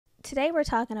Today we're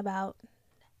talking about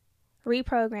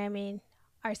reprogramming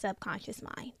our subconscious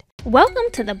mind. Welcome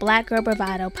to the Black Girl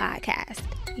Bravado podcast,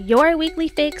 your weekly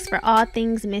fix for all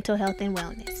things mental health and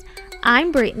wellness.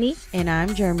 I'm Brittany. And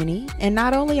I'm Germany. And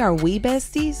not only are we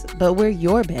besties, but we're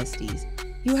your besties.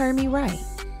 You heard me right.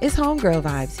 It's homegirl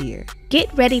vibes here.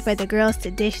 Get ready for the girls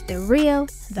to dish the real,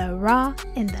 the raw,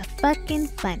 and the fucking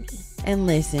funny. And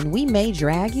listen, we may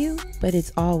drag you, but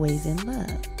it's always in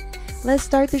love. Let's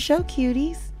start the show,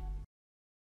 cuties.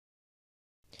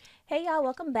 Hey y'all,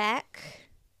 welcome back.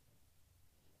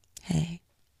 Hey.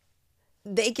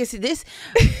 They can see this.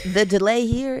 The delay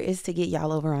here is to get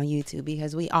y'all over on YouTube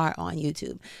because we are on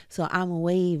YouTube. So I'm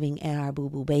waving at our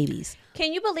boo-boo babies.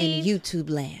 Can you believe in YouTube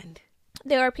land?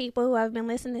 There are people who have been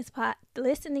listening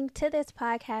to this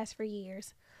podcast for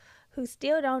years who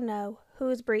still don't know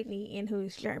who's Brittany and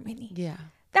who's Germany. Yeah.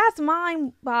 That's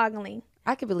mind-boggling.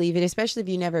 I can believe it, especially if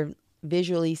you never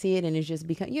visually see it and it's just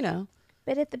become, you know.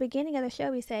 But at the beginning of the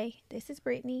show, we say, this is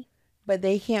Brittany. But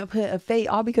they can't put a face,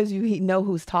 all because you know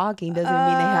who's talking doesn't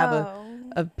mean they have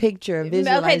a picture, a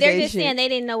visualization. Okay, they're just saying they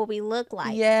didn't know what we look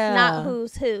like. Yeah. Not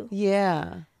who's who.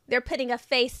 Yeah. They're putting a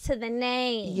face to the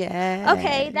name. Yeah.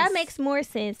 Okay, that makes more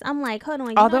sense. I'm like, hold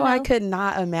on. Although I could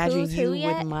not imagine you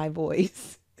yet? with my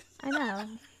voice. I know.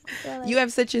 Like, you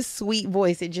have such a sweet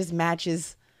voice. It just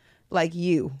matches like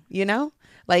you know?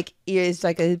 Like it's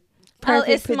like a perfect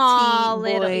it's petite small,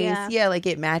 voice. little, yeah. Yeah, like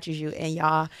it matches you. And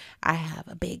y'all, I have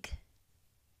a big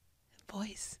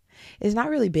voice. It's not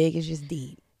really big. It's just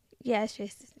deep. Yeah, it's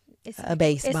a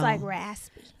bass bone. It's like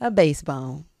raspy. A bass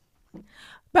bone.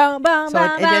 Boom, boom, so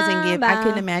boom, it doesn't give. boom. I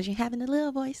couldn't imagine having a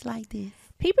little voice like this.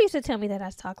 People used to tell me that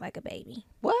I talk like a baby.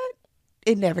 What?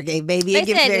 It never gave baby. They It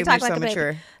gets said very talk much like so a baby.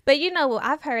 mature. But you know what?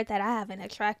 I've heard that I have an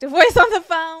attractive voice on the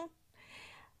phone.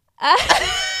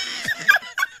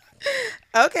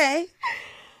 Okay.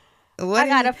 I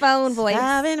got a phone voice.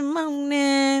 5 in the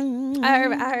morning. I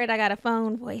heard I got a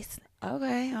phone voice.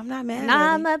 Okay, I'm not mad. And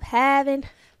I'm up having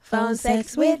phone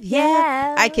sex with you.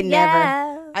 I can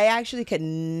never. I actually could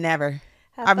never.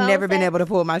 I've never been able to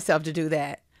pull myself to do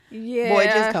that. Yeah. Boy,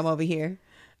 just come over here.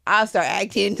 I'll start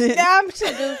acting. I'm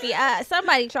too goofy.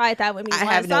 Somebody tried that with me once.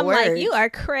 have no I'm words. like, you are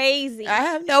crazy. I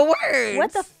have no words.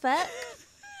 What the fuck?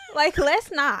 Like,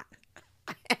 let's not.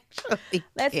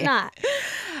 Let's not.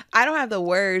 I don't have the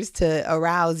words to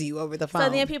arouse you over the phone. So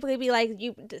then people could be like,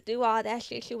 you do all that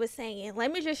shit you was saying.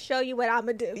 Let me just show you what I'm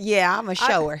going to do. Yeah, I'm a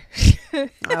shower.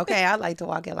 Okay, I like to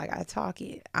walk it like I talk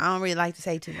it. I don't really like to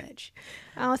say too much.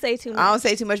 I don't say too much. I don't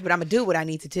say too much, but I'm going to do what I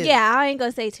need to do. Yeah, I ain't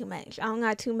going to say too much. I don't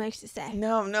got too much to say.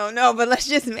 No, but let's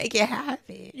just make it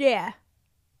happen. Yeah.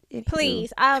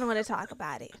 Please, I don't want to talk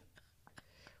about it.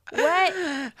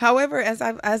 What? However, as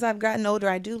I've gotten older,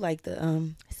 I do like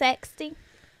the sexting.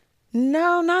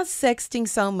 No, not sexting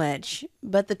so much,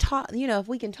 but the talk. You know, if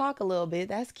we can talk a little bit,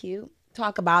 that's cute.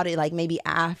 Talk about it, like maybe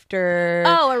after.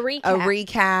 Oh, a recap. A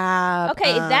recap.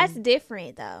 Okay, that's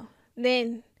different though.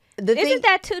 Then isn't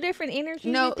that two different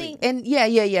energies? No, you think? And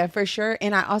yeah, for sure.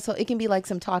 And I also, it can be like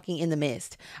some talking in the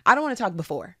midst. I don't want to talk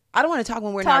before. I don't want to talk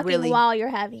when we're not really. Talking while you're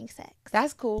having sex.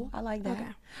 That's cool. I like that. Okay.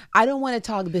 I don't want to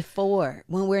talk before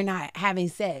when we're not having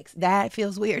sex. That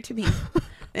feels weird to me.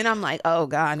 And I'm like, oh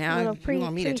God, now you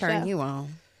want me to turn you on.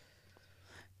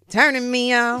 Turning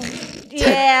me on.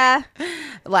 Yeah.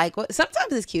 Like,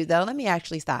 sometimes it's cute though. Let me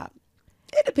actually stop.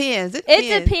 It depends.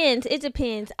 It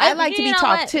depends. I like to be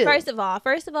talked to. First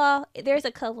of all, there's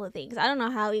a couple of things. I don't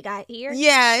know how we got here.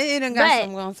 Yeah, it done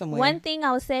got somewhere. One thing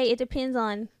I would say, it depends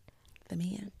on the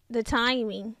man. The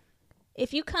timing.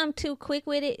 If you come too quick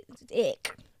with it,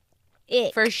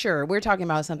 ick. For sure. We're talking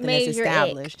about something Major that's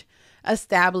established.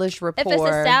 Established rapport. If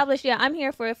it's established, yeah, I'm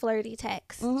here for a flirty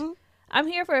text. Mm-hmm. I'm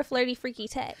here for a flirty, freaky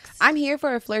text. I'm here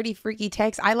for a flirty, freaky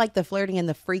text. I like the flirting and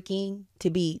the freaking to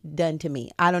be done to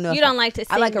me. I don't know. You don't like to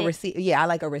send I like a receive. Yeah, I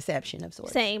like a reception of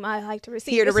sorts. Same. I like to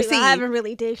receive. Here to receive. I haven't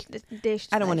really dished.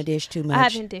 I don't want to dish too much. I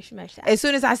haven't dished much. As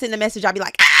soon as I send a message, I'll be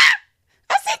like,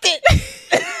 I sent it.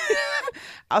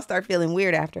 I'll start feeling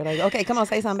weird after. Like, okay, come on,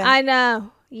 say something. I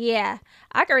know. Yeah.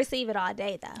 I can receive it all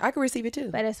day, though. I can receive it, too.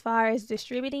 But as far as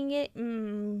distributing it,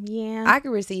 yeah. I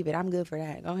can receive it. I'm good for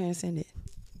that. Go ahead and send it.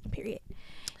 Period.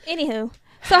 Anywho,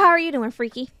 so how are you doing,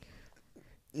 freaky?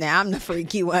 Now I'm the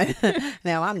freaky one.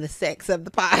 Now I'm the sex of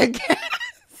the podcast.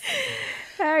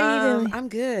 How are you doing? I'm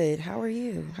good. How are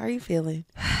you? How are you feeling?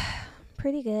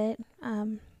 Pretty good.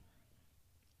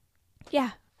 Yeah.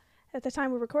 At the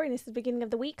time we're recording, this is the beginning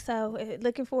of the week, so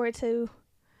looking forward to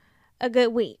a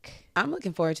good week. I'm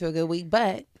looking forward to a good week,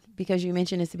 but because you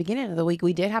mentioned it's the beginning of the week,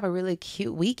 we did have a really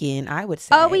cute weekend, I would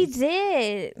say. Oh, we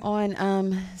did.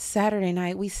 On Saturday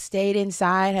night, we stayed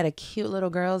inside, had a cute little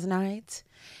girls' night.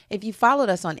 if you followed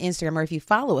us on Instagram, or if you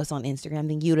follow us on Instagram,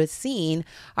 then you'd have seen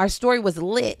our story was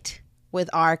lit with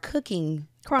our cooking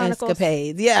Chronicles.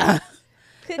 escapades. Yeah.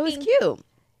 Cooking. It was cute.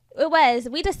 It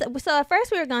was. So at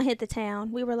first we were going to hit the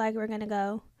town. We were like, we're going to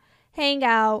go hang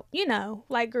out, you know,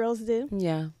 like girls do.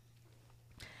 Yeah.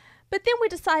 But then we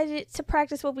decided to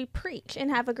practice what we preach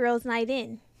and have a girls' night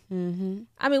in. Mm-hmm.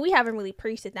 I mean, we haven't really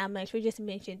preached it that much. We just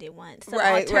mentioned it once. So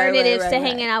Right, alternatives to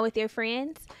hanging out with your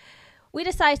friends. We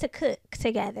decided to cook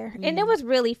together. And it was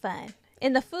really fun.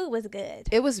 And the food was good.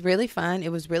 It was really fun.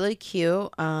 It was really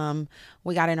cute.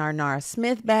 We got in our Nara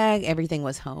Smith bag. Everything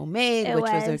was homemade, which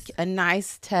was a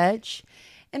nice touch.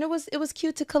 And it was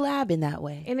cute to collab in that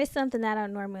way. And it's something that I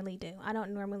don't normally do. I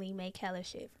don't normally make hella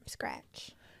shit from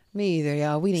scratch. Me either,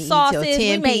 y'all. We didn't Sauces, eat till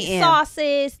 10 we made p.m.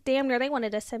 sauces. Damn near, they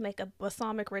wanted us to make a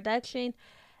balsamic reduction.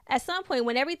 At some point,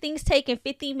 when everything's taking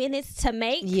 50 minutes to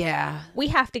make, we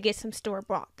have to get some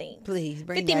store-bought things. Please,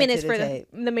 bring 50 that minutes to the for tape.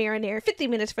 the marinara, 50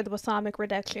 minutes for the balsamic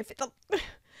reduction.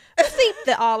 Steep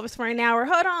the olives for an hour.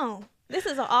 Hold on. This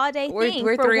is an all-day thing.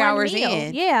 We're for 3 one hours meal.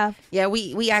 in. Yeah. Yeah,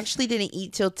 we actually didn't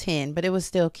eat till 10, but it was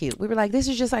still cute. We were like, this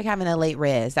is just like having a late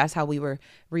res. That's how we were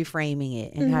reframing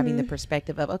it and having the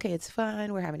perspective of, okay, it's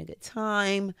fun. We're having a good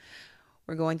time.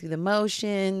 We're going through the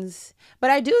motions.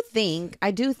 But I do think,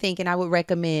 and I would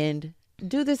recommend,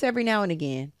 do this every now and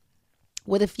again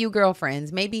with a few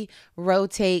girlfriends. Maybe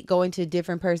rotate, going to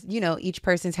different each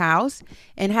person's house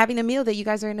and having a meal that you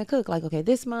guys are going to cook. Like, okay,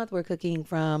 this month we're cooking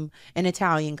from an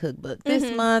Italian cookbook.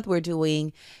 This month we're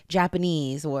doing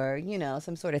Japanese or,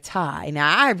 some sort of Thai.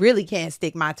 Now, I really can't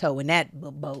stick my toe in that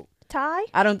boat. Thai?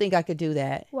 I don't think I could do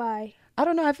that. Why? I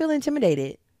don't know. I feel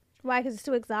intimidated. Why? Because it's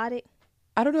too exotic?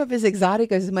 I don't know if it's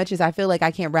exotic as much as I feel like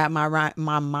I can't wrap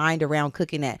my mind around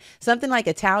cooking that. Something like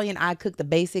Italian, I cook the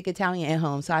basic Italian at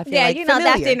home, so I feel like familiar.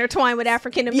 That's intertwined with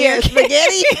African American. Yeah,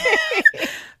 spaghetti,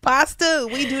 pasta.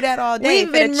 We do that all day.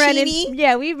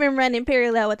 We've been running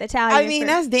parallel with Italian. I mean,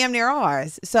 that's damn near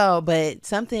ours. So, but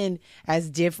something as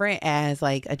different as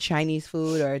like a Chinese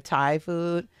food or a Thai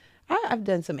food. I've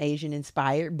done some Asian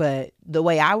inspired, but the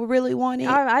way I would really want it.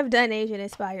 I've done Asian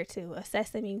inspired too. A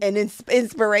sesame. And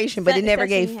inspiration, but it never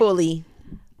gave fully.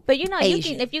 But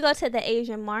if you go to the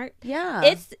Asian mart,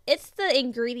 it's the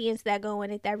ingredients that go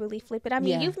in it that really flip it. I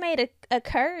mean, you've made a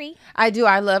curry. I do.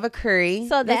 I love a curry.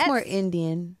 So that's more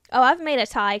Indian. Oh, I've made a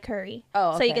Thai curry. Oh,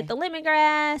 okay. So you get the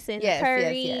lemongrass and the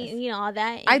curry and all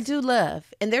that. I do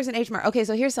love. And there's an Asian mart. Okay,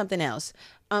 so here's something else.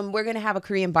 We're going to have a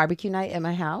Korean barbecue night at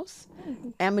my house.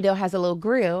 Amadelle has a little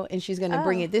grill and she's going to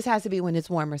bring it. This has to be when it's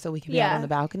warmer so we can be out on the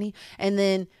balcony. And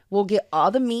then we'll get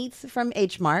all the meats from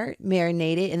H Mart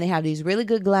marinated and they have these really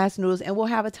good glass noodles and we'll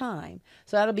have a time.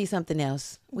 So that'll be something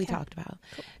else we talked about.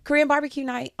 Cool. Korean barbecue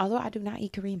night, although I do not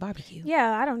eat Korean barbecue.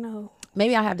 Yeah, I don't know.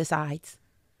 Maybe I'll have the sides.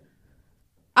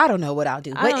 I don't know what I'll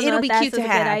do, but it'll be cute to have.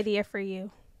 That's a good idea for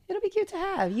you. It'll be cute to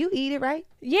have. You eat it, right?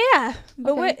 Yeah,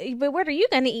 but what are you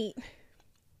going to eat?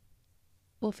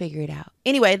 We'll figure it out.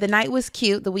 Anyway, the night was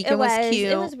cute. The weekend was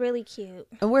cute. It was really cute.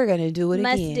 And we're going to do it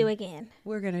again. Must do again.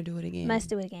 We're going to do it again. Must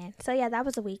do it again. So, yeah, that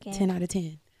was a weekend. 10 out of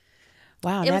 10.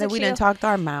 Wow, now that we done talked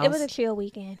our mouths. It was a chill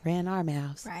weekend. Ran our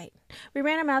mouths. Right. We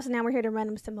ran our mouths and now we're here to run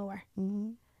them some more.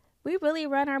 Mm-hmm. We really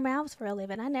run our mouths for a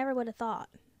living. I never would have thought.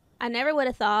 I never would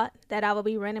have thought that I would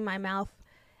be running my mouth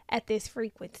at this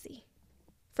frequency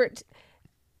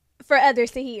for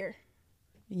others to hear.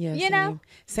 Yeah,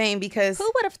 same because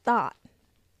who would have thought?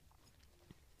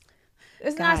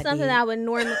 It's God not something did. that I would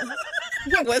normally.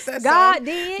 What's that God song?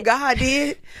 did. God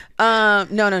did.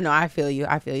 No. I feel you.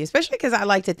 Especially because I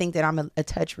like to think that I'm a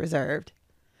touch reserved.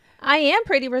 I am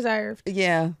pretty reserved.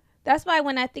 Yeah. That's why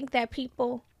when I think that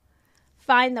people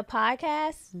find the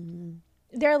podcast,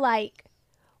 they're like,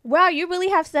 "Wow, you really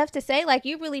have stuff to say. Like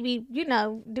you really be,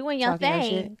 doing your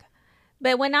thing."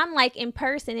 But when I'm like in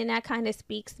person, and that kind of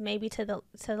speaks maybe to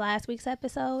last week's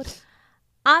episode,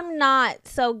 I'm not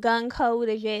so gung ho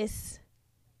to just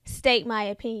state my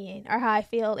opinion or how I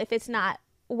feel if it's not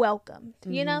welcomed.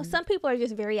 Some people are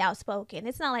just very outspoken.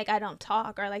 It's not like I don't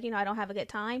talk or like, I don't have a good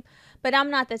time, but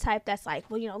I'm not the type that's like,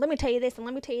 well, let me tell you this and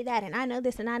let me tell you that. And I know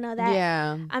this and I know that.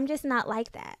 Yeah. I'm just not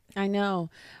like that. I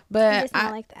know, but I'm just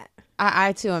not like that.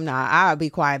 I too am not. I'll be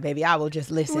quiet, baby. I will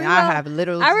just listen.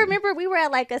 I remember we were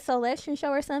at like a selection show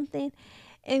or something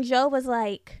and Joe was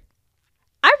like,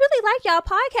 I really like y'all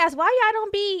podcast. Why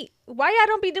y'all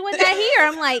don't be doing that here?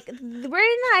 I'm like,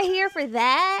 we're not here for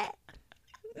that.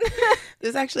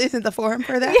 This actually isn't the forum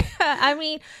for that. Yeah, I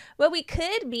mean, well, we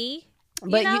could be.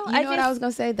 But you know what I was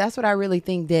gonna say? That's what I really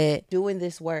think, that doing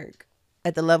this work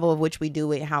at the level of which we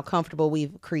do it, how comfortable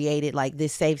we've created like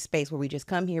this safe space where we just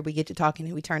come here, we get to talking,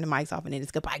 and we turn the mics off, and then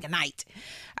it's goodbye, good night.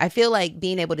 I feel like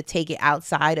being able to take it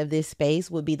outside of this space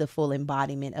would be the full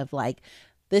embodiment of like,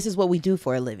 this is what we do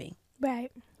for a living.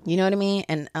 Right. You know what I mean?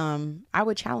 And I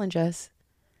would challenge us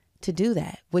to do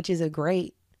that, which is a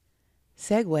great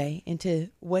segue into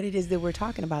what it is that we're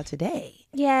talking about today.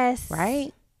 Yes.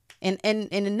 Right? And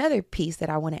another piece that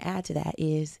I want to add to that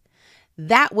is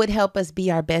that would help us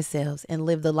be our best selves and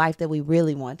live the life that we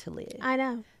really want to live. I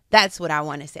know. That's what I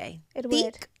want to say. It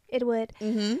would. It would.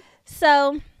 Mm-hmm.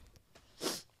 So,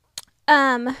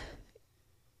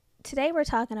 today we're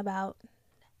talking about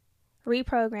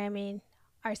reprogramming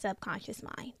our subconscious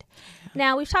mind. Yeah.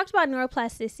 Now, we've talked about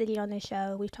neuroplasticity on this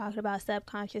show. We've talked about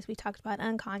subconscious. We talked about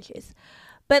unconscious.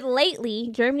 But lately,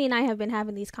 Germany and I have been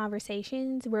having these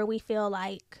conversations where we feel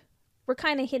like we're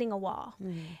kind of hitting a wall.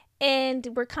 Mm-hmm. And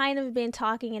we're kind of been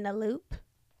talking in a loop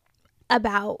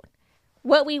about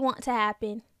what we want to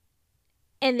happen,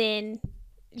 and then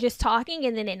just talking,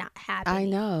 and then it not happening. I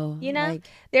know. You know, like,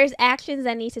 there's actions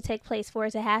that need to take place for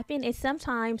it to happen. And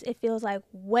sometimes it feels like,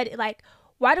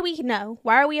 why do we know?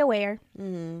 Why are we aware?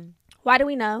 Mm-hmm. Why do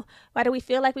we know? Why do we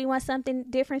feel like we want something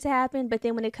different to happen? But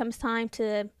then when it comes time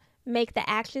to make the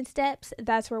action steps,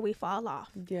 that's where we fall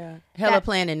off. Yeah. Hella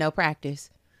planning, no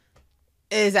practice.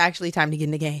 It's actually time to get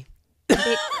in the game.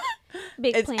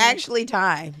 Big it's planning. Actually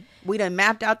time. We done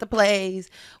mapped out the plays.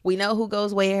 We know who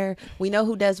goes where. We know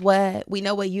who does what. We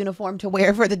know what uniform to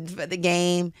wear for the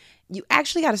game. You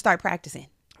actually got to start practicing.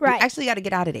 Right. You actually got to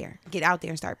get out there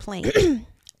and start playing.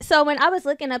 So when I was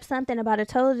looking up something about a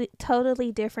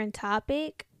totally different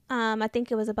topic, I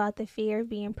think it was about the fear of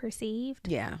being perceived.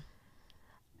 Yeah.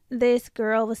 This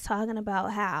girl was talking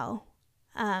about how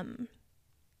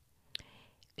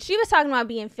she was talking about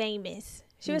being famous.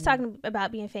 She was talking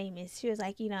about being famous. She was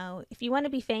like, you know, if you want to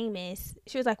be famous,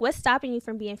 she was like, what's stopping you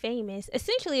from being famous?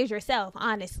 Essentially is yourself,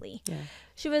 honestly. Yeah.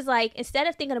 She was like, instead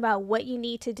of thinking about what you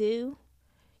need to do,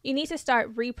 you need to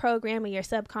start reprogramming your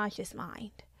subconscious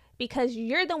mind, because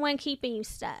you're the one keeping you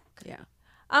stuck. Yeah.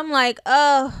 I'm like,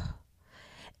 oh,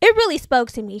 it really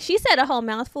spoke to me. She said a whole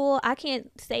mouthful. I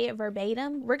can't say it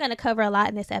verbatim. We're going to cover a lot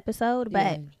in this episode,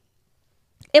 but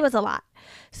it was a lot.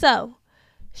 So,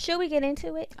 should we get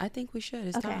into it? I think we should.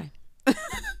 It's time.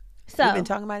 So, we've been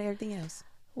talking about everything else.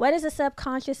 What is a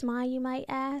subconscious mind, you might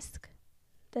ask?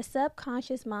 The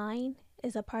subconscious mind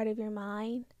is a part of your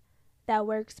mind that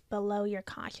works below your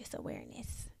conscious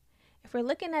awareness. If we're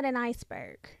looking at an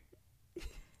iceberg,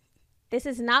 this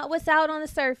is not what's out on the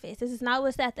surface. This is not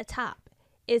what's at the top.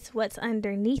 It's what's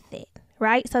underneath it,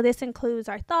 right? So this includes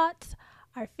our thoughts,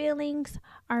 our feelings,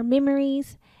 our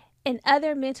memories, and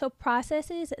other mental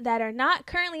processes that are not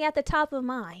currently at the top of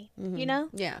mind, you know?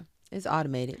 Yeah, it's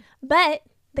automated. But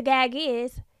the gag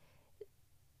is,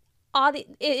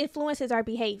 it influences our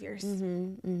behaviors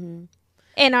and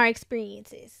our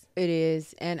experiences. It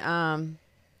is. And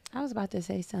I was about to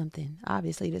say something.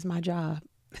 Obviously, this is my job.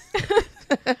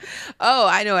 Oh,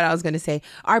 I know what I was going to say.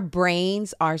 Our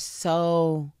brains are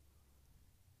so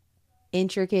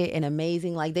intricate and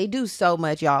amazing. Like, they do so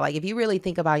much, y'all. Like, if you really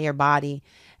think about your body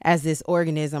as this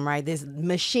organism, right, this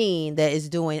machine that is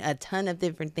doing a ton of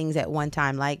different things at one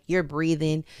time, like you're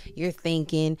breathing, you're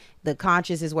thinking, the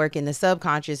conscious is working, the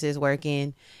subconscious is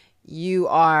working,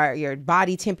 your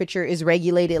body temperature is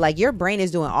regulated, like your brain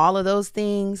is doing all of those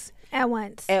things at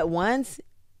once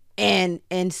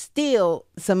and still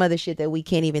some other shit that we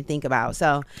can't even think about.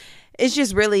 So it's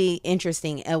just really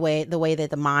interesting the way that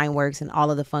the mind works and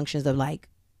all of the functions of like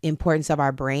importance of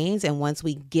our brains. And once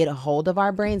we get a hold of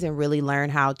our brains and really learn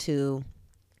how to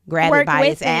grab it by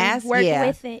its ass,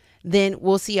 with it, then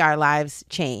we'll see our lives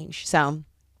change. So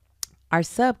our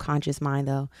subconscious mind,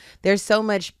 though, there's so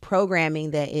much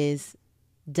programming that is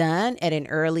done at an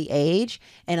early age,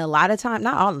 and a lot of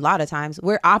times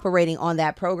we're operating on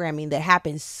that programming that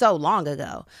happened so long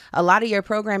ago. A lot of your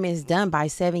programming is done by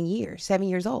 7 years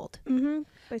old.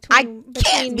 Between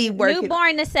can't be working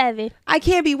newborn to 7. I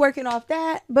can't be working off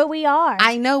that, but we are.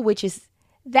 I know,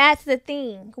 that's the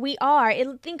thing. We are.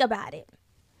 Think about it.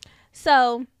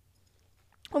 So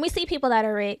when we see people that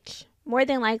are rich, more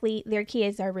than likely their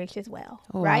kids are rich as well,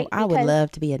 right? I would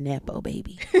love to be a Nepo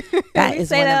baby. That is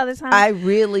say that all the time. I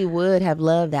really would have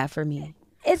loved that for me.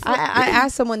 I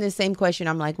asked someone the same question.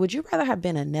 I'm like, would you rather have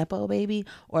been a Nepo baby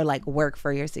or like work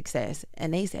for your success?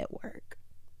 And they said work.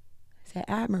 I said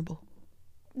admirable.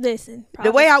 Listen,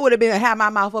 the way I would have had my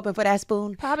mouth open for that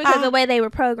spoon. Probably because of the way they were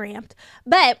programmed.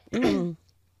 But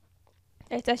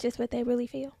that's just what they really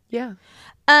feel. Yeah.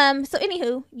 So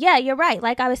anywho, yeah, you're right.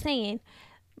 Like I was saying,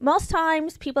 most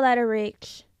times people that are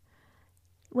rich,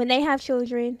 when they have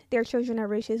children, their children are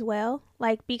rich as well.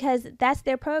 Like, because that's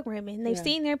their programming. They've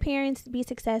seen their parents be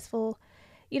successful.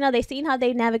 You know, they've seen how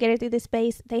they navigated through this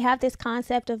space. They have this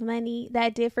concept of money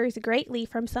that differs greatly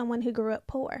from someone who grew up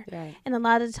poor. Right. And a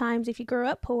lot of the times, if you grew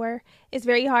up poor, it's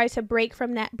very hard to break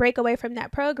away from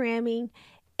that programming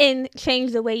and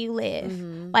change the way you live.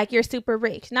 Mm-hmm. Like, you're super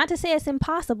rich. Not to say it's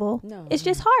impossible. No. It's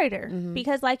just harder. Mm-hmm.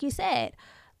 Because like you said,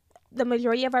 the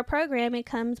majority of our programming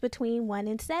comes between 1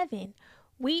 and 7.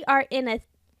 We are in a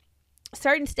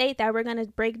certain state that we're going to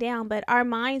break down, but our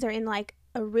minds are in like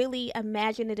a really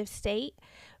imaginative state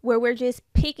where we're just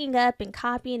picking up and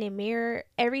copying and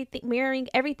mirroring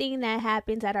everything that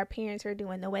happens that our parents are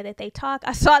doing, the way that they talk.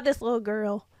 I saw this little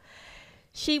girl.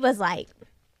 She was like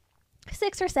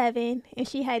 6 or 7 and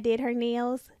she had did her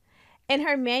nails, and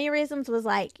her mannerisms was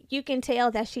like, you can tell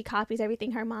that she copies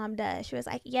everything her mom does. She was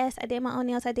like, yes, I did my own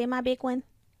nails. I did my big one.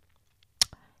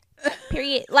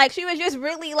 Period. Like, she was just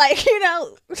really like, you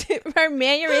know, her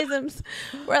mannerisms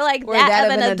were like that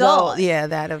of an adult. Yeah,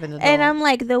 that of an adult. And I'm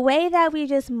like, the way that we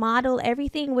just model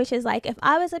everything, which is like, if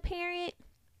I was a parent,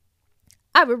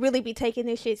 I would really be taking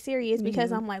this shit serious,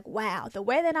 because I'm like, wow, the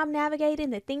way that I'm navigating,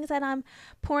 the things that I'm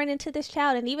pouring into this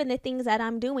child, and even the things that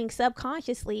I'm doing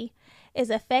subconsciously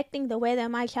is affecting the way that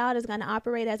my child is going to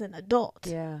operate as an adult.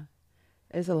 Yeah.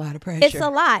 It's a lot of pressure. It's a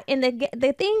lot. And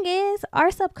the thing is,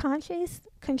 our subconscious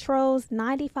controls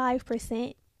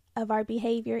 95% of our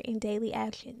behavior and daily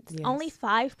actions. Yes. Only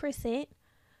 5%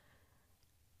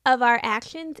 of our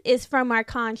actions is from our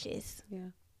conscious. Yeah.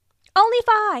 Only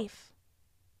 5.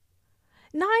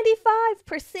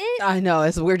 95%. I know.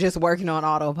 We're just working on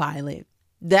autopilot.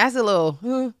 That's a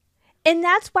little... And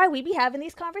that's why we be having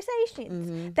these conversations.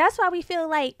 Mm-hmm. That's why we feel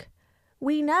like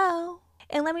we know.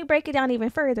 And let me break it down even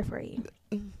further for you.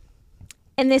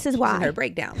 And this is why. Her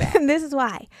breakdown. This is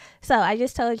why. So I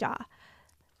just told y'all,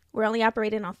 we're only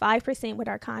operating on 5% with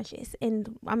our conscious.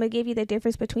 And I'm going to give you the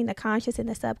difference between the conscious and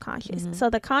the subconscious.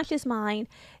 So the conscious mind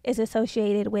is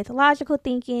associated with logical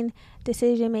thinking,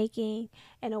 decision making,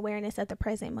 and awareness of the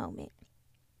present moment.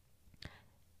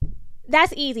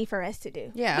 That's easy for us to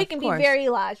do. Yeah, we can be very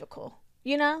logical,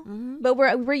 you know? But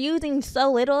we're using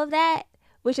so little of that,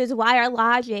 which is why our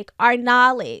logic, our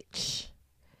knowledge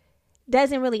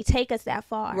doesn't really take us that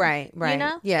far. Right. You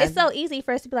know? Yeah. It's so easy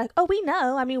for us to be like, oh, we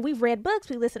know. I mean, we've read books.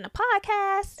 We listen to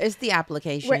podcasts. It's the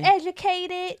application. We're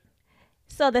educated.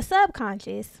 So the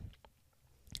subconscious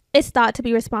is thought to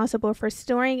be responsible for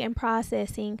storing and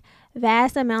processing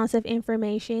vast amounts of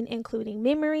information, including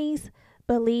memories,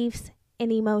 beliefs,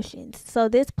 and emotions. So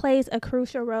this plays a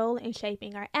crucial role in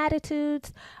shaping our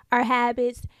attitudes, our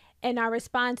habits, and our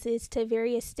responses to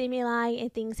various stimuli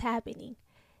and things happening.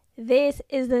 This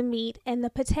is the meat and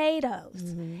the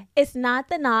potatoes. It's not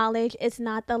the knowledge. It's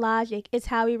not the logic. It's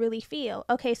how we really feel.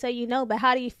 Okay, so you know, but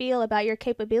how do you feel about your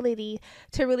capability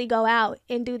to really go out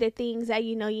and do the things that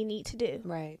you know you need to do?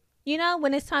 Right. You know,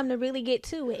 when it's time to really get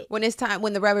to it. When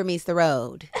the rubber meets the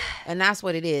road. And that's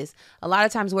what it is. A lot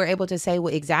of times we're able to say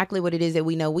exactly what it is that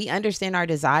we know. We understand our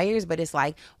desires, but it's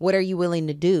like, what are you willing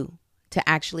to do to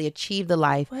actually achieve the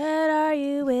life? What are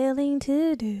you willing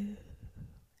to do?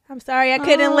 I'm sorry, I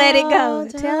couldn't let it go.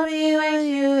 Tell me what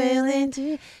you're willing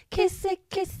to. Kiss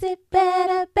it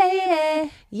better, baby.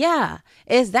 Yeah,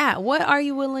 it's that. What are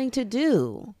you willing to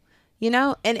do? You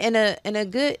know, and in a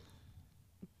good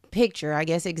picture, I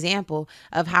guess, example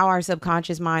of how our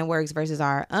subconscious mind works versus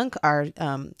our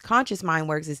conscious mind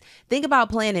works is, think about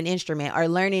playing an instrument or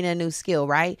learning a new skill,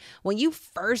 right? When you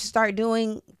first start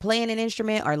playing an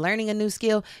instrument or learning a new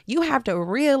skill, you have to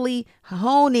really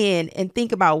hone in and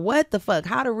think about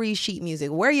how to read sheet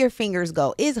music, where your fingers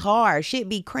go. It's hard. Shit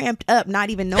be cramped up, not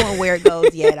even knowing where it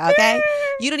goes yet, okay?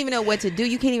 You don't even know what to do.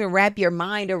 You can't even wrap your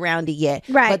mind around it yet.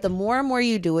 Right. But the more and more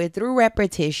you do it through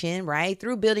repetition, right,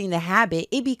 through building the habit,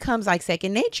 it becomes like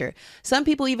second nature. Some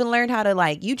people even learn how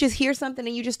to, you just hear something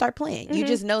and you just start playing. You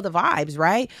just know the vibes,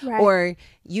 right? Or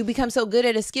you become so good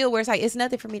at a skill where it's like, it's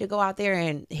nothing for me to go out there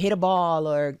and hit a ball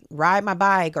or ride my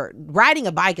bike. Or riding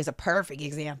a bike is a perfect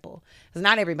example, because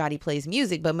not everybody plays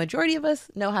music, but majority of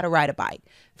us know how to ride a bike.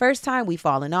 First time we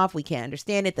falling off, we can't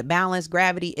understand it, the balance,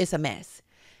 gravity, it's a mess.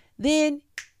 Then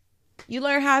you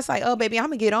learn how it's like, oh baby, I'm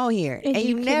gonna get on here, and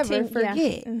you never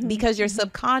forget, because your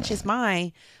subconscious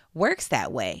mind works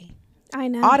that way. I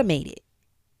know. Automated.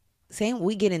 Same,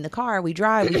 we get in the car, we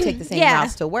drive, we take the same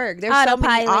routes to work. There's so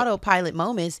many autopilot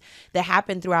moments that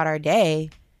happen throughout our day.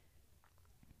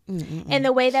 And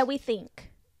the way that we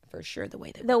think. For sure, the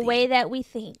way that we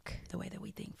think. The way that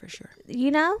we think, for sure.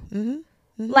 You know?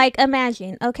 Like,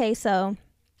 imagine, okay, so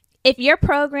if your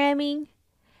programming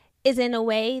is in a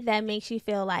way that makes you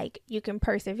feel like you can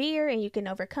persevere and you can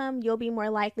overcome. You'll be more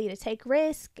likely to take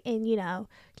risk and,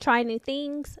 try new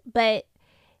things. But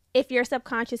if your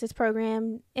subconscious is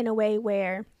programmed in a way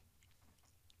where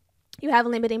you have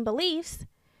limiting beliefs,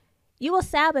 you will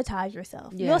sabotage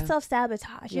yourself. Yeah. You'll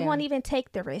self-sabotage. Yeah. You won't even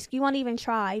take the risk. You won't even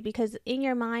try because in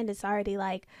your mind it's already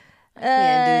like, I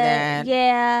can't do that.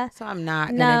 Yeah. So I'm not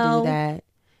going to do that.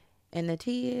 And the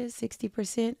T is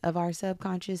 60% of our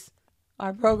subconscious,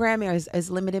 our programming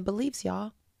is limited beliefs,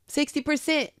 y'all.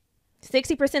 60%.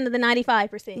 60% of the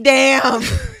 95%. Damn.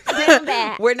 Down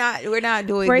bad. We're not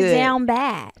doing We're good. down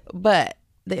bad. But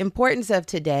the importance of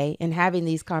today and having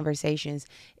these conversations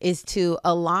is to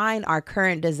align our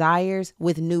current desires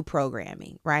with new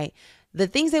programming, right? The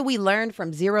things that we learned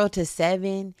from 0 to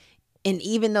 7, and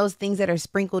even those things that are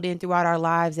sprinkled in throughout our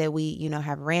lives that we,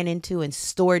 have ran into and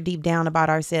stored deep down about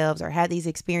ourselves or had these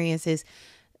experiences,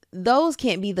 those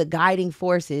can't be the guiding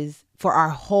forces for our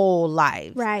whole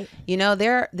lives. Right.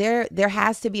 There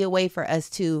has to be a way for us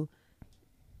to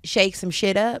shake some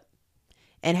shit up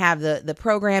and have the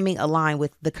programming align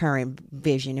with the current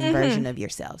vision and version of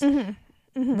yourselves.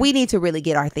 We need to really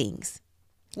get our things.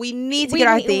 We need to get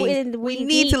our things. We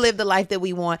need to live the life that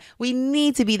we want. We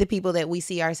need to be the people that we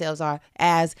see ourselves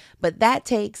as. But that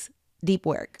takes deep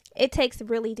work. It takes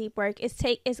really deep work.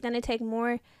 It's going to take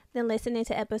more than listening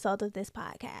to episodes of this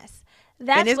podcast.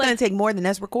 And it's going to take more than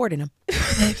us recording them.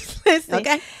 Listen,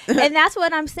 okay. And that's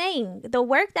what I'm saying. The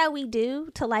work that we do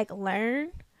to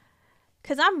learn,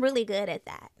 because I'm really good at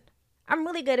that. I'm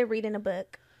really good at reading a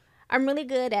book. I'm really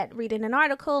good at reading an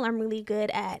article. I'm really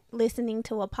good at listening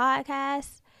to a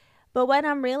podcast. But what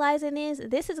I'm realizing is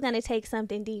this is going to take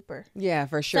something deeper. Yeah,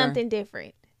 for sure. Something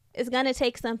different. It's going to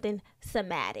take something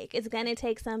somatic. It's going to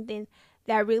take something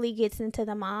that really gets into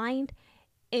the mind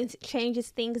and changes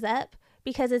things up,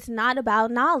 because it's not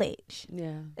about knowledge.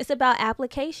 Yeah. It's about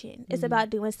application. It's about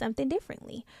doing something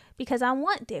differently because I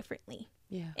want differently.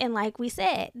 Yeah. And like we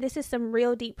said, this is some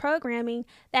real deep programming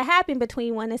that happened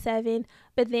between 1 and 7.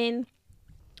 But then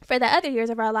for the other years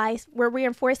of our lives, we're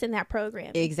reinforcing that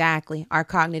program. Exactly. Our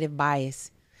cognitive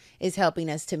bias is helping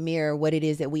us to mirror what it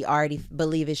is that we already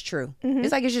believe is true.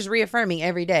 It's like it's just reaffirming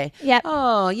every day. Yep.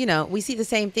 Oh, we see the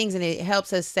same things and it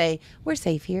helps us say, we're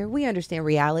safe here. We understand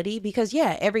reality because,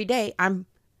 every day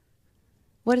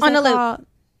what is on that the called? loop.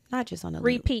 Not just on the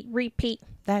Repeat.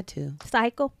 That too.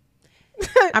 Cycle.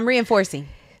 I'm reinforcing.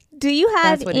 Do you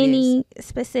have That's what it any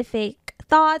specific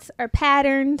thoughts or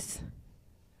patterns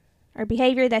or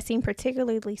behavior that seem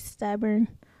particularly stubborn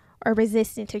or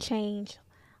resistant to change?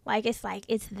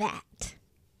 It's that.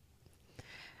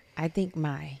 I think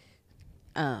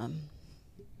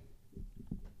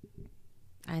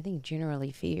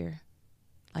generally fear,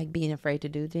 like being afraid to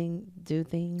do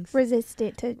things.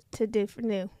 Resistant to do for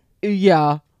new.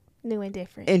 Yeah. New and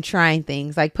different. And trying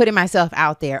things, like putting myself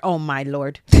out there. Oh my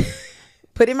Lord.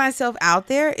 Putting myself out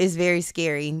there is very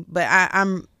scary, but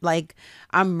I'm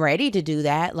ready to do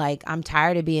that. I'm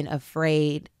tired of being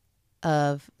afraid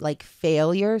of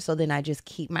failure. So then I just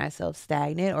keep myself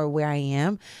stagnant or where I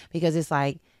am, because it's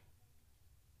I'm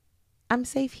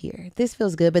safe here. This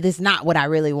feels good, but it's not what I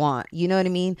really want. You know what I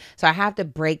mean? So I have to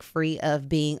break free of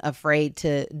being afraid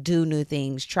to do new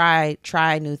things, try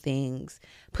new things,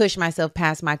 push myself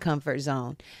past my comfort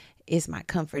zone. It's my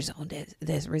comfort zone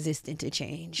that's resistant to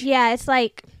change. Yeah, it's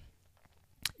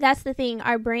that's the thing.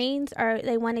 Our brains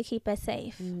they want to keep us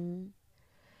safe. Mm-hmm.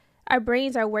 Our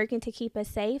brains are working to keep us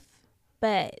safe,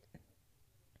 but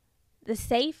the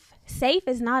safe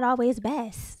is not always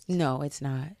best. No, it's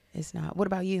not. It's not. What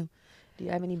about you? Do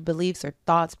you have any beliefs or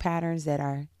thoughts, patterns that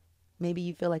are maybe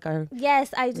you feel like are...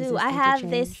 Yes, I do. I have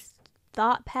this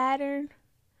thought pattern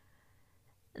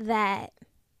that,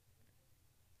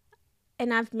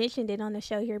 and I've mentioned it on the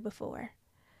show here before.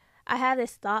 I have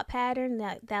this thought pattern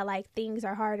that things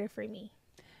are harder for me.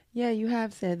 Yeah, you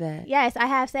have said that. Yes, I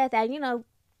have said that.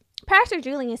 Pastor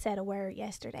Julian said a word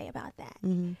yesterday about that.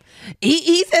 Mm-hmm.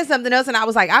 He said something else, and I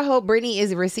was like, I hope Brittany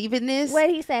is receiving this. What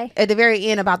did he say? At the very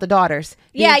end about the daughters.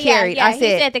 Yeah. I he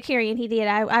said the carrying. He did.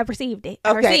 I received it.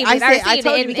 Okay. I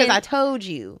told you because I told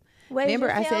you.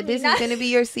 Remember, I said this is going to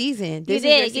be your season. You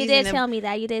did tell me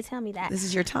that. You did tell me that. This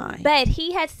is your time. But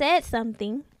he had said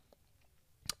something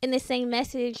in the same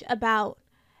message about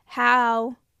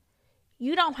how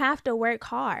you don't have to work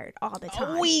hard all the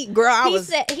time.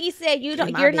 He said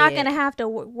you're not going to have to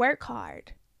work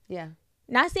hard. Yeah.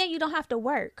 Not saying you don't have to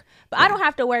work, but I don't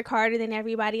have to work harder than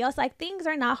everybody else. Things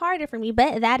are not harder for me,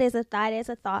 but that is a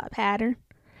thought pattern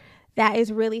that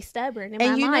is really stubborn in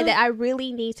my mind that I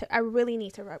really need to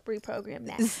reprogram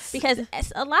that, because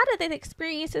a lot of the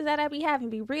experiences that I be having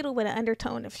be riddled with an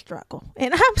undertone of struggle,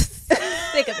 and I'm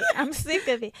sick of it. I'm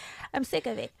sick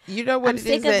of it. You know what? I'm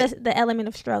sick of the element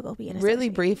of struggle being really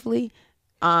briefly.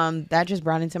 That just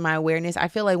brought into my awareness. I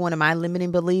feel like one of my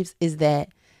limiting beliefs is that,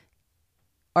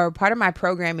 or part of my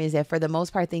program is that for the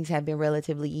most part, things have been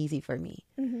relatively easy for me.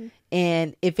 Mm-hmm.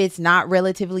 And if it's not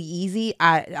relatively easy,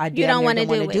 I don't want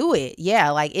to do it.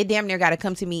 Yeah. Like it damn near got to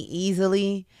come to me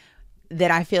easily that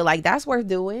I feel like that's worth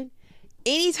doing.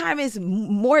 Anytime it's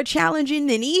more challenging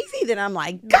than easy, then I'm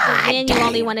like, God. And you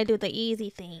only want to do the easy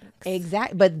things.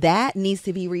 Exactly. But that needs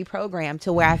to be reprogrammed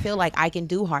to where I feel like I can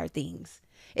do hard things.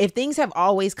 If things have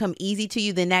always come easy to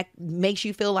you, then that makes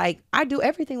you feel like I do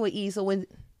everything with ease. So when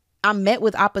I'm met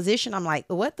with opposition, I'm like,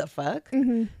 what the fuck?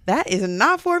 Mm-hmm. That is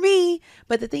not for me.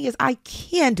 But the thing is, I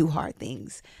can do hard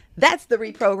things. That's the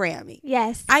reprogramming.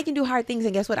 Yes. I can do hard things,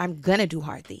 and guess what? I'm going to do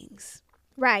hard things.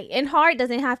 Right. And hard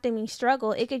doesn't have to mean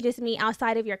struggle. It could just mean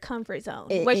outside of your comfort zone,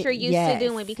 what you're used to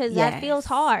doing, because that feels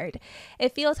hard.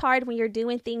 It feels hard when you're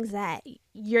doing things that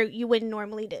you wouldn't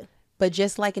normally do. But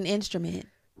just like an instrument,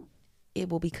 it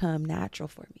will become natural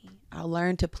for me. I'll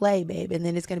learn to play, babe. And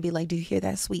then it's going to be like, do you hear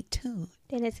that sweet tune?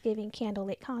 Then it's giving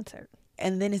candlelit concert.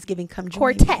 And then it's giving come join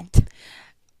quartet. Me.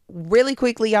 Really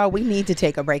quickly, y'all, we need to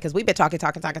take a break because we've been talking.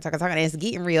 And it's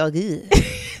getting real good.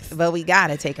 But we got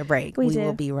to take a break. We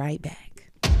will be right back.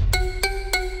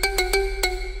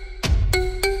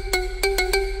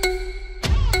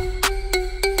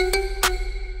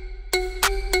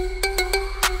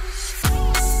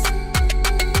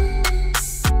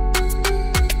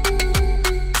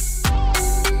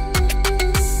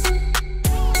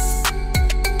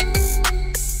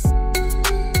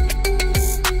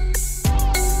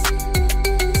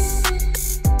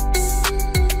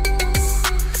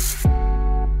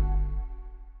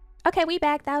 Okay, we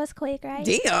back. That was quick, right?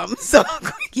 Damn. So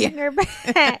quick. Yeah. We're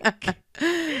back.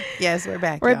 Yes, we're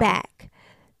back. We're back.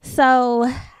 So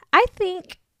I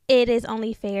think it is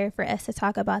only fair for us to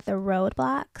talk about the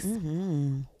roadblocks.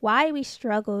 Mm-hmm. Why we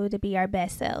struggle to be our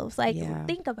best selves. Like,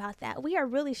 think about that. We are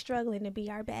really struggling to be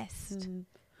our best.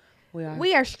 Mm-hmm.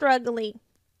 We are struggling.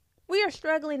 We are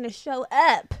struggling to show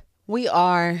up. We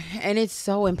are, and it's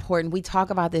so important. We talk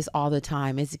about this all the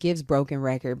time. It gives broken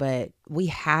record, but we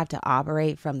have to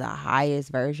operate from the highest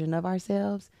version of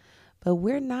ourselves. But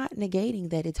we're not negating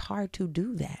that it's hard to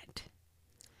do that.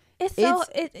 It's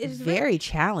very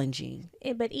challenging,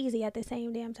 but easy at the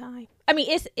same damn time. I mean,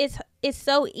 it's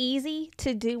so easy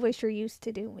to do what you're used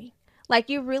to doing. Like,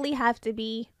 you really have to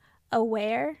be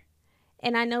aware,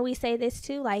 and I know we say this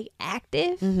too, like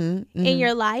active in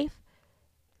your life,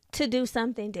 to do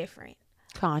something different.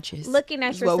 Conscious. Looking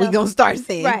at yourself. What we're going to start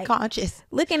saying. Right. Conscious.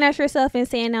 Looking at yourself and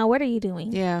saying, now, what are you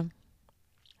doing? Yeah.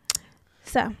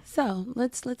 So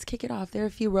let's kick it off. There are a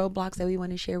few roadblocks that we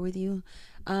want to share with you.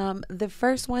 The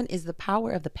first one is the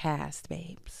power of the past,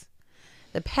 babes.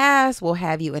 The past will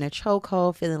have you in a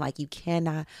chokehold, feeling like you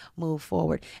cannot move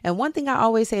forward. And one thing I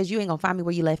always say is, you ain't going to find me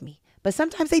where you left me. But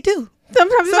sometimes they do.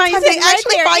 Sometimes they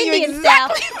actually find you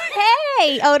exactly.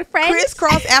 Hey, old friends.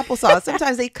 Crisscross applesauce.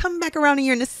 Sometimes they come back around and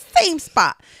you're in the same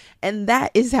spot. And that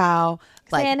is how,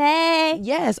 like,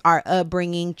 yes, our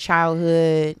upbringing,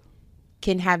 childhood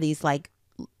can have these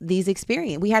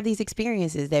experiences. We have these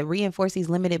experiences that reinforce these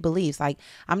limited beliefs. Like,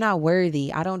 I'm not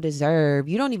worthy. I don't deserve.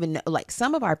 You don't even know. Like,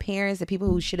 some of our parents, the people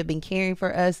who should have been caring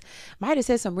for us, might have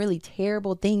said some really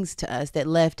terrible things to us that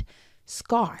left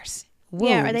scars. Wounds.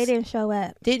 Yeah, or they didn't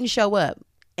show up.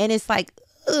 And it's like,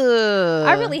 ugh.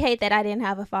 I really hate that I didn't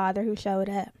have a father who showed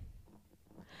up.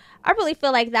 I really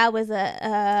feel like that was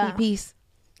a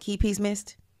key piece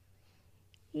missed.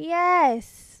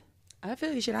 Yes. I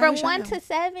feel you should. From 1 to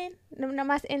 7.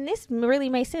 And this really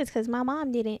makes sense because my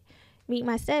mom didn't meet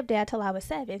my stepdad till I was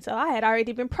 7. So I had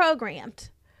already been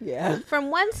programmed. Yeah.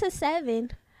 From 1 to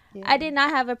 7, I did not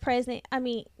have a present. I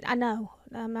mean, I know.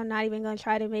 I'm not even going to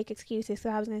try to make excuses. So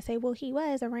I was going to say, well, he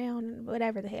was around,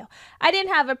 whatever the hell. I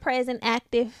didn't have a present,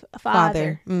 active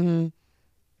father. Mm-hmm.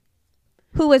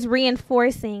 Who was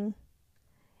reinforcing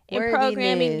and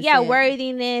programming. Yeah,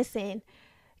 worthiness and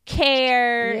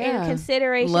care and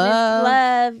consideration and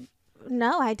love.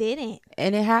 No, I didn't.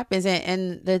 And it happens.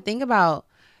 And the thing about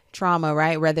trauma,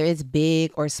 right, whether it's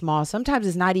big or small, sometimes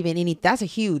it's not even any. That's a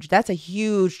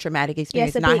huge traumatic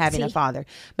experience, not having a father.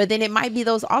 But then it might be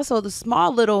the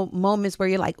small little moments where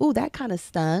you're like, ooh, that kind of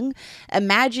stung.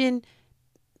 Imagine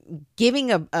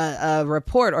giving a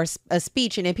report or a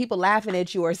speech, and then people laughing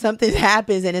at you or something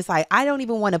happens, and it's like, I don't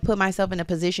even want to put myself in a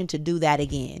position to do that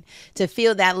again, to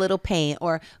feel that little pain,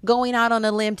 or going out on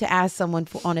a limb to ask someone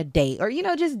on a date, or, you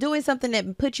know, just doing something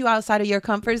that puts you outside of your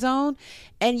comfort zone,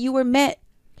 and you were met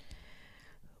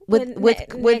with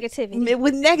negativity.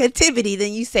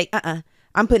 Then you say,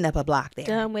 I'm putting up a block there.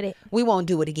 Done with it. We won't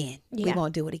do it again. Yeah. We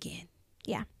won't do it again.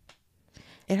 Yeah.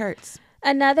 It hurts.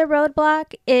 Another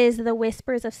roadblock is the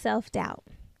whispers of self-doubt.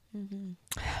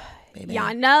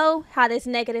 Y'all know how this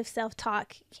negative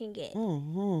self-talk can get.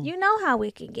 You know how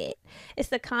it can get. It's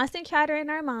the constant chatter in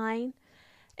our minds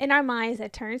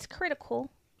that turns critical,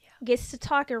 gets to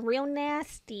talking real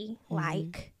nasty,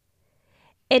 like,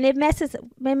 and it messes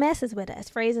with us.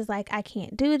 Phrases like, I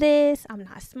can't do this, I'm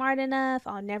not smart enough,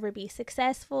 I'll never be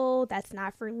successful, that's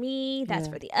not for me, that's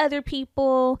for the other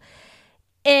people.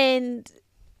 And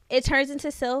it turns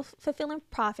into self-fulfilling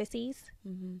prophecies.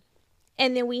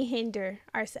 And then we hinder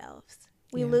ourselves.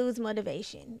 We lose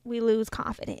motivation. We lose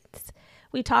confidence.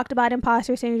 We talked about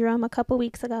imposter syndrome a couple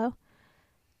weeks ago.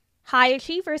 High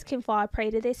achievers can fall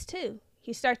prey to this too.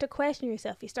 You start to question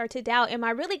yourself. You start to doubt, am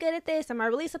I really good at this? Am I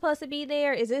really supposed to be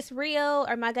there? Is this real?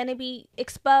 Or am I going to be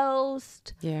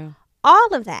exposed? Yeah.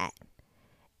 All of that.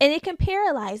 And it can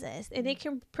paralyze us. And it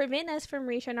can prevent us from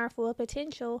reaching our full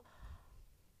potential,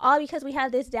 all because we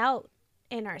have this doubt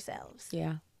in ourselves.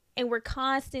 Yeah. And we're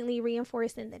constantly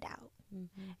reinforcing the doubt.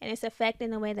 And it's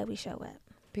affecting the way that we show up.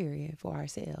 Period. For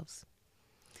ourselves.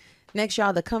 Next,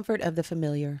 y'all, the comfort of the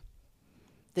familiar.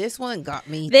 This one got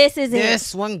me.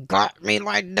 This one got me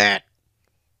like that.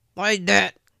 Like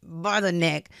that. By the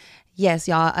neck. Yes,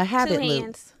 y'all. A habit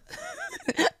loop.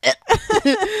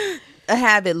 A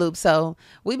habit loop. So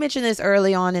we mentioned this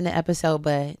early on in the episode,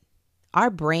 but our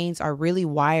brains are really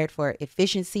wired for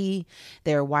efficiency.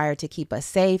 They're wired to keep us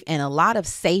safe. And a lot of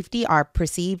safety are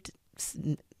perceived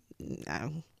safety.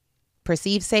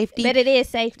 But it is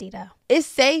safety, though. It's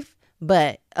safe,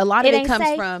 but a lot of it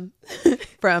comes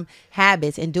from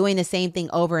habits and doing the same thing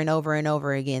over and over and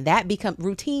over again. That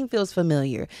routine feels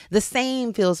familiar. The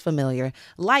same feels familiar.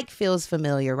 Like feels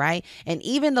familiar, right? And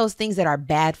even those things that are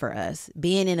bad for us,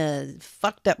 being in a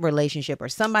fucked up relationship or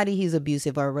somebody who's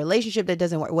abusive or a relationship that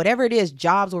doesn't work, whatever it is,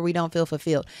 jobs where we don't feel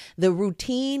fulfilled, the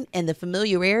routine and the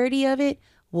familiarity of it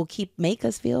will make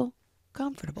us feel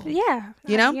comfortable. Yeah.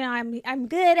 You know? I'm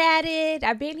good at it.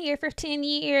 I've been here for 10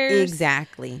 years.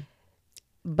 Exactly.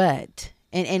 But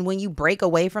and when you break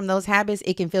away from those habits,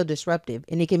 it can feel disruptive,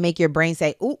 and it can make your brain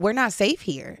say, "Oh, we're not safe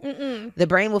here." The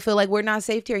brain will feel like we're not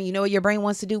safe here. And you know what your brain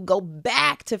wants to do? Go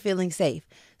back to feeling safe.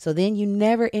 So then you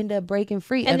never end up breaking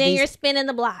free. And then you're spinning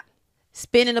the block.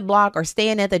 Or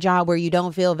staying at the job where you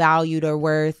don't feel valued or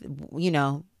worth,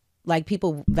 like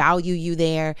people value you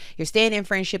there. You're staying in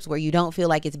friendships where you don't feel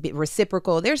like it's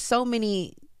reciprocal. There's so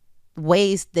many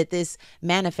ways that this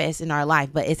manifests in our life,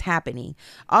 but it's happening.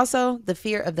 Also, the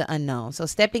fear of the unknown. So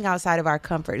stepping outside of our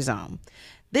comfort zone.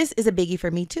 This is a biggie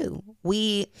for me too.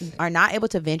 We are not able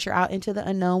to venture out into the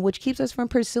unknown, which keeps us from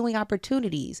pursuing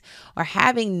opportunities or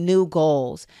having new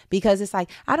goals, because it's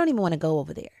like, I don't even want to go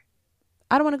over there.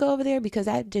 I don't want to go over there because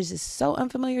that just is so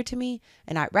unfamiliar to me,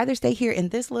 and I'd rather stay here in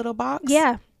this little box.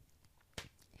 Yeah.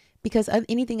 Because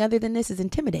anything other than this is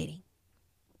intimidating,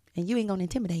 and you ain't gonna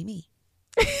intimidate me.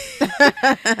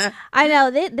 I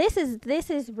know this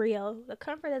is real. The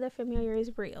comfort of the familiar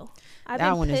is real. I've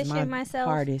been pushing myself.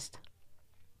 Hardest.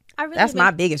 That's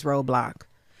my biggest roadblock.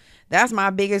 That's my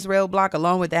biggest roadblock,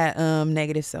 along with that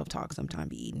negative self-talk sometimes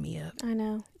be eating me up. I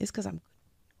know. It's because I'm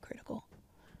critical.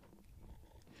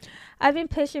 I've been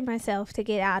pushing myself to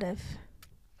get out of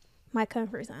my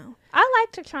comfort zone. I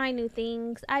like to try new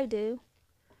things. I do.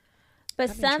 But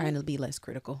I've been trying to be less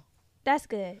critical. That's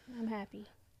good. I'm happy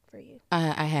for you.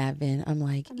 I have been. I'm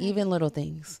like, even little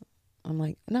things. I'm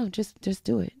like, no, just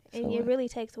do it. And it really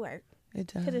takes work. It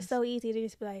does. Because it's so easy to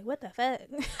just be like, what the fuck?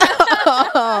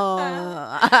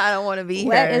 I don't want to be her.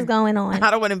 What is going on? I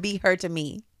don't want to be her to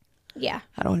me. Yeah.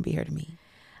 I don't want to be her to me.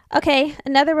 Okay.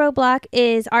 Another roadblock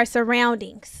is our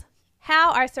surroundings.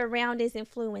 How our surroundings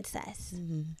influence us.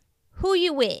 Who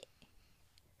you with?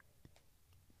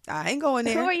 I ain't going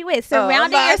there. Who are you with?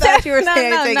 Surrounding yourself. I thought you were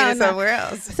saying taking it somewhere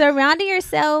else. Surrounding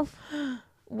yourself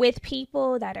with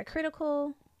people that are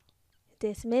critical,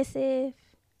 dismissive,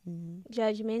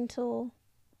 judgmental,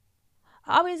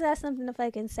 always got something to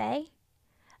fucking say.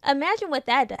 Imagine what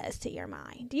that does to your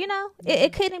mind. You know,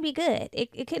 it couldn't be good.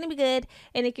 It couldn't be good,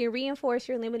 and it can reinforce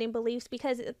your limiting beliefs,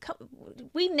 because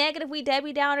we negative, we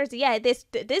Debbie Downers. Yeah, this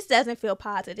doesn't feel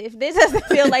positive. This doesn't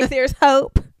feel like there's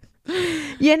hope.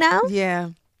 You know? Yeah.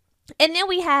 And then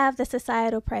we have the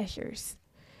societal pressures.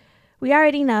 We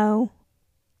already know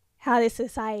how this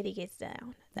society gets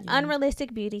down. The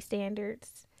unrealistic beauty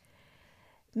standards,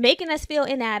 making us feel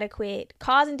inadequate,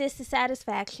 causing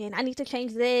dissatisfaction. I need to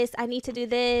change this. I need to do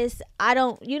this.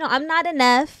 I'm not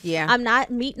enough. Yeah. I'm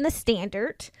not meeting the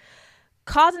standard.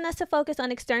 Causing us to focus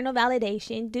on external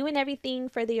validation, doing everything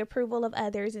for the approval of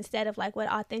others instead of like what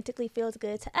authentically feels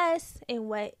good to us and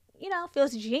what,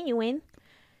 feels genuine.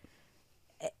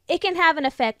 It can have an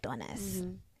effect on us,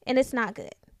 and it's not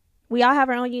good. We all have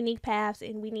our own unique paths,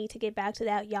 and we need to get back to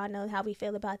that. Y'all know how we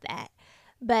feel about that.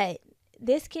 But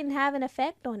this can have an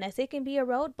effect on us. It can be a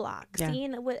roadblock. Yeah.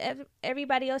 Seeing what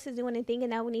everybody else is doing and thinking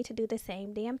that we need to do the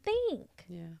same damn thing.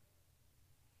 Yeah.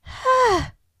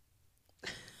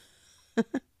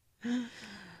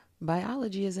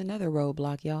 Biology is another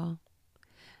roadblock, y'all.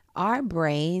 Our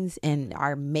brains and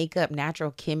our makeup,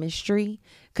 natural chemistry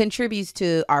contributes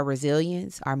to our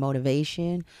resilience, our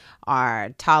motivation, our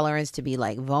tolerance to be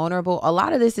like vulnerable. A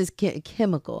lot of this is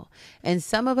chemical, and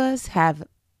some of us have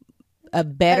a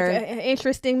better, like an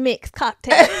interesting mixed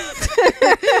cocktail.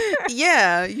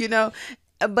 Yeah,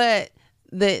 but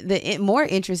the more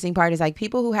interesting part is like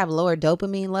people who have lower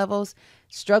dopamine levels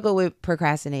struggle with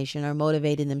procrastination or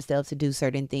motivating themselves to do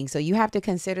certain things. So you have to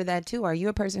consider that too. Are you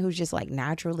a person who's just like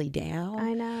naturally down?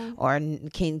 I know. Or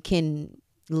can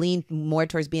lean more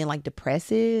towards being like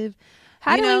depressive?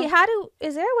 Is there a way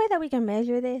that we can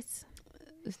measure this?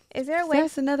 Is there a way?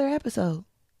 That's another episode.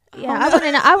 Yeah, I want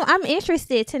to know. I'm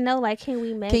interested to know, like, can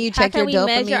we measure? Can you check your dopamine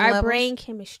measure our levels? brain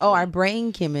chemistry? Oh, our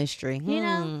brain chemistry. I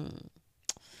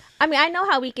mean, I know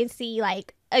how we can see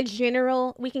like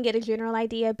we can get a general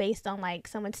idea based on like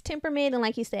someone's temperament and,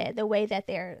 like you said, the way that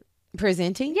they're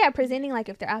presenting. Yeah, presenting, like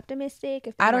if they're optimistic.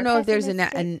 If they're I don't know if there's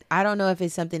I don't know if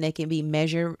it's something that can be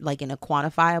measured like in a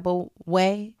quantifiable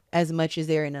way as much as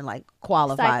they're in a like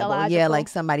qualifiable. Yeah, like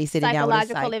somebody sitting down with a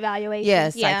psychological evaluation. Yeah,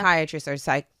 psychiatrist or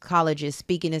psychologist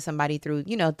speaking to somebody through,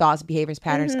 thoughts, behaviors,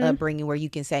 patterns, upbringing, where you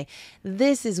can say,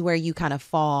 this is where you kind of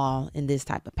fall in this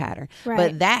type of pattern. Right.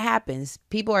 But that happens.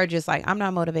 People are just like, I'm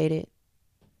not motivated.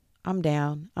 I'm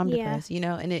down. I'm depressed,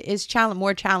 and it's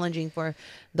more challenging for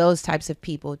those types of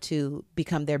people to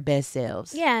become their best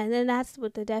selves. Yeah. And then that's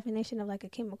what the definition of like a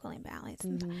chemical imbalance.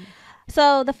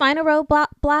 So the final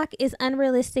roadblock is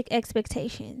unrealistic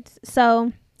expectations.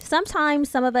 So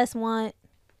sometimes some of us want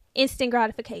instant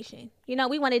gratification.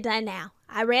 We want it done now.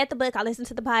 I read the book. I listened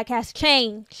to the podcast.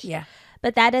 Change. Yeah.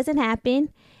 But that doesn't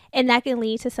happen. And that can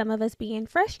lead to some of us being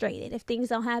frustrated if things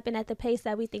don't happen at the pace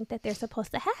that we think that they're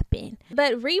supposed to happen.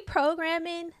 But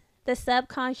reprogramming the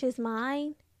subconscious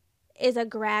mind is a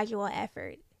gradual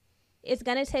effort. It's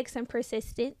going to take some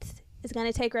persistence. It's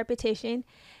going to take repetition.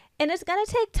 And it's going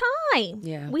to take time.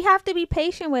 Yeah. We have to be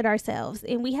patient with ourselves.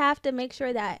 And we have to make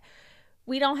sure that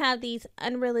we don't have these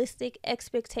unrealistic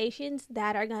expectations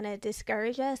that are going to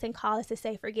discourage us and call us to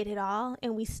say, forget it all.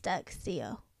 And we stuck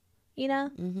still,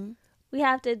 We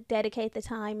have to dedicate the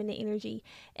time and the energy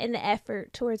and the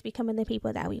effort towards becoming the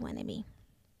people that we want to be.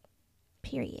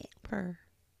 Period.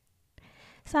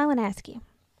 So I want to ask you.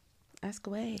 Ask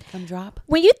away. Come drop.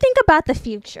 When you think about the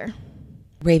future.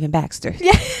 Raven Baxter.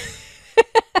 Yeah.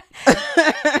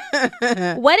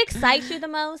 What excites you the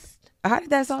most? How did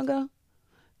that song go?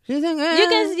 You can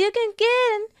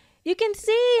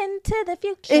see into the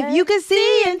future. If you can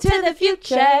see into the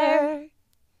future.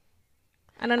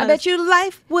 I don't know. I bet you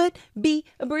life would be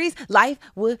a breeze. Life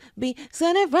would be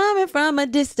sunny from a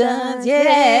distance.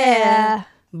 Yeah.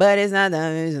 But it's not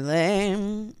the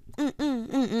same.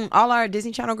 All our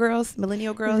Disney Channel girls,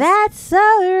 millennial girls. That's so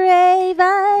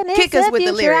Raven. Kick us with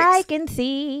the lyrics. I can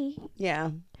see. Yeah.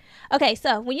 Okay,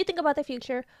 so when you think about the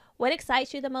future, what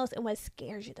excites you the most and what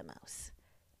scares you the most?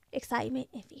 Excitement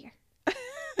and fear.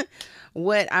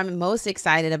 What I'm most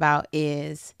excited about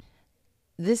is,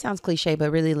 this sounds cliche, but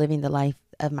really living the life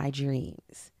of my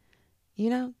dreams.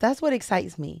 That's what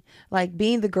excites me. Like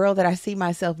being the girl that I see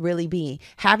myself really being,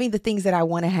 having the things that I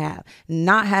want to have,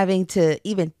 not having to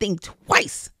even think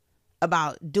twice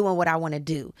about doing what I want to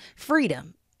do.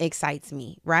 Freedom excites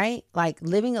me, right? Like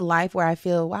living a life where I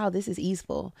feel, wow, this is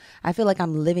easeful. I feel like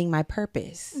I'm living my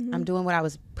purpose. I'm doing what I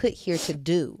was put here to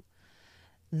do.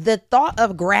 The thought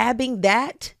of grabbing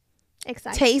that,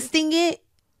 tasting it,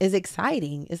 is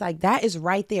exciting. It's like, that is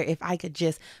right there. If I could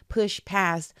just push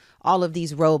past all of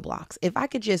these roadblocks, if I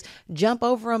could just jump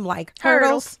over them like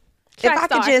hurdles,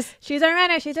 she's a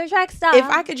runner, she's a track star. If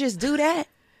I could just do that,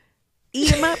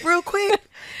 eat them up real quick,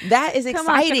 that is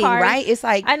exciting, right? It's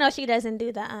like, I know she doesn't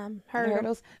do the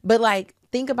hurdles, but like,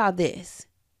 think about this.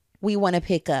 We want to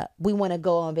pick up. We want to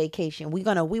go on vacation. We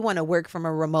want to work from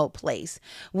a remote place.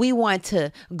 We want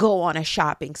to go on a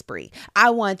shopping spree.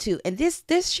 I want to, and this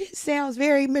shit sounds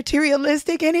very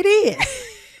materialistic, and it is.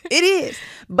 It is.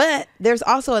 But there's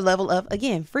also a level of,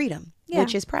 again, freedom,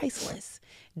 which is priceless.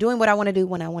 Doing what I want to do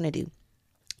when I want to do.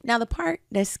 Now, the part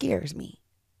that scares me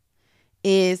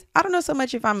is, I don't know so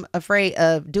much if I'm afraid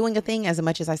of doing a thing as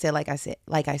much as I said, like I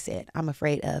said, I'm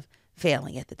afraid of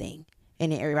failing at the thing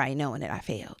and then everybody knowing that I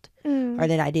failed or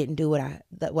that I didn't do what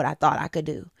I thought I could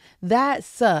do. That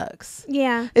sucks.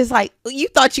 Yeah. It's like, you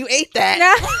thought you ate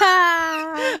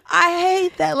that. I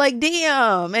hate that. Like,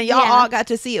 damn. And y'all all got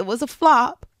to see it was a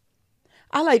flop.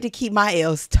 I like to keep my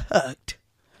L's tucked.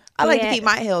 I like to keep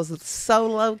my L's so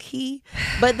low key.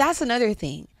 But that's another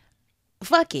thing.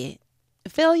 Fuck it.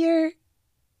 Failure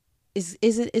is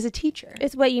a teacher.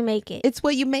 It's what you make it. It's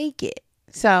what you make it.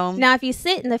 So now, if you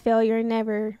sit in the failure and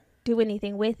never do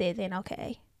anything with it, then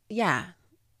okay. Yeah,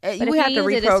 but we have to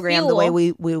reprogram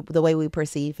the way we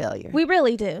perceive failure. We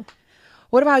really do.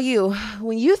 What about you?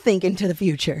 When you think into the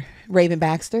future, Raven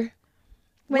Baxter?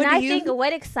 When I think of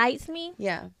what excites me,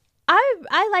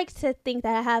 I like to think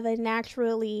that I have a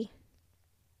naturally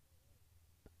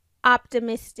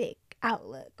optimistic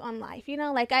outlook on life. You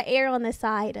know, like I err on the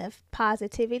side of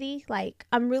positivity. Like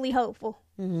I'm really hopeful.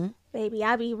 Mm-hmm. Baby,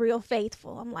 I be real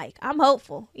faithful. I'm like, I'm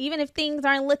hopeful. Even if things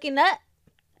aren't looking up,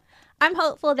 I'm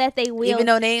hopeful that they will. Even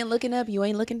though they ain't looking up, you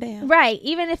ain't looking down. Right.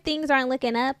 Even if things aren't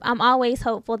looking up, I'm always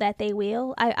hopeful that they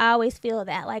will. I always feel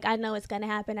that. Like, I know it's going to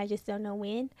happen. I just don't know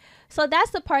when. So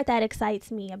that's the part that excites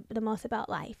me the most about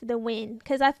life. The win.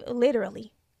 Because I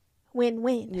literally win.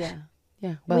 Yeah.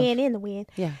 Yeah. Both. Win in the win.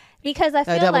 Yeah. Because I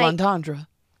feel double entendre.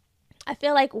 I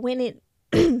feel like when it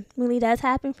really does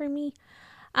happen for me,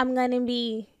 I'm going to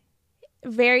be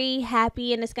very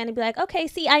happy, and it's going to be like, okay,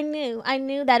 see, I knew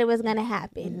that it was going to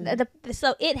happen. Mm-hmm.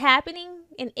 So it happening,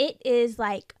 and it is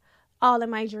like all of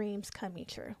my dreams coming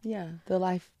true. Yeah, the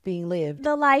life being lived.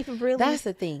 The life really. That's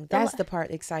the thing. That's the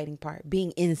exciting part.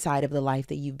 Being inside of the life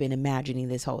that you've been imagining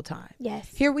this whole time. Yes.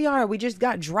 Here we are. We just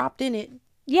got dropped in it.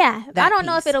 Yeah. I don't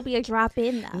know if it'll be a drop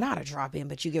in, though. Not a drop in,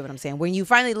 but you get what I'm saying. When you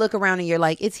finally look around and you're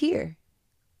like, it's here.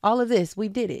 All of this, we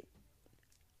did it.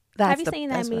 Have you seen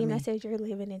that meme that says you're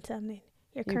living in something?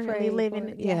 You're currently living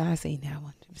in. Yeah, I seen that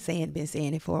one. Been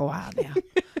saying it for a while now.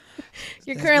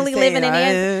 You're currently living in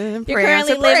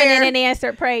an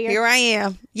answered prayer. Here I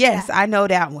am. Yes, I know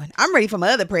that one. I'm ready for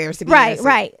my other prayers to be answered.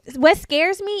 Right. What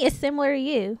scares me is similar to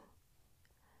you.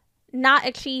 Not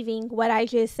achieving what I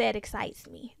just said excites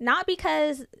me. Not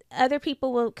because other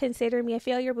people will consider me a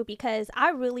failure, but because I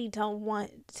really don't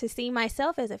want to see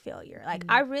myself as a failure. Like,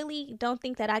 I really don't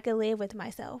think that I could live with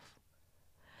myself.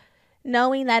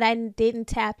 Knowing that I didn't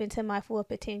tap into my full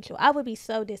potential, I would be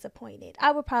so disappointed.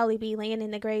 I would probably be laying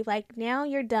in the grave like, now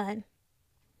you're done.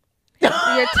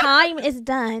 Your time is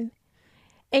done.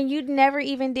 And you never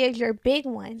even did your big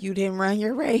one. You didn't run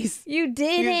your race. You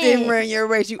didn't. You didn't run your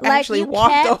race. You actually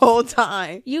walked the whole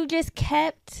time. You just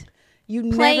kept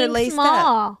playing never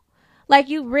small. Up. Like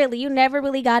you never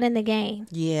really got in the game.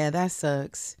 Yeah, that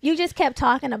sucks. You just kept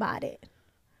talking about it.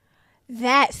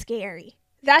 That's scary.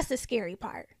 That's the scary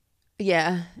part.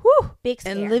 Yeah. Whew, big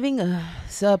scare. And living a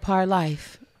subpar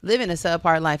life. Living a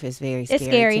subpar life is very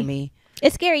scary to me.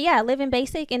 It's scary, yeah. Living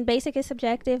basic, and basic is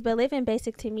subjective, but living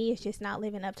basic to me is just not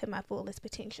living up to my fullest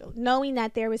potential. Knowing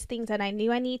that there was things that I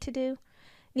knew I needed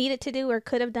to do or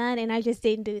could have done, and I just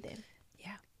didn't do them.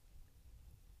 Yeah.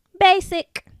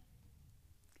 Basic.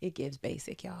 It gives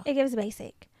basic, y'all. It gives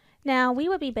basic. Now, we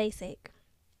would be basic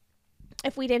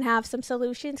if we didn't have some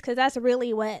solutions, because that's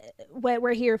really what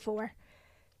we're here for.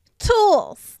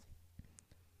 Tools.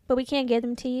 But we can't give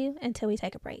them to you until we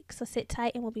take a break. So sit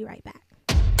tight and we'll be right back.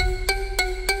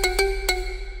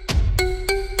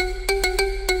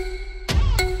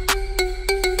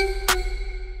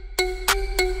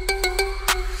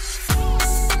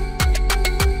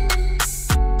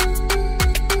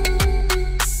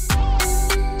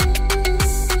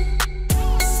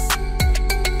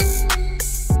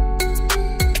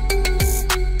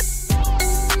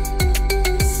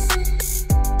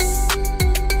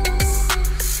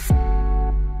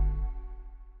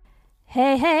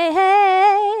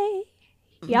 Hey,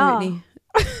 y'all.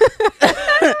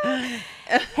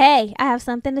 Hey, I have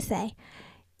something to say.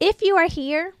 If you are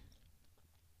here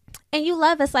and you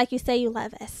love us like you say you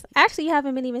love us, actually, you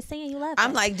haven't been even saying you love us.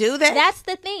 I'm like, do that. That's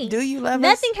the thing. Do you love us?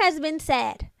 Nothing has been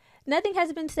said. Nothing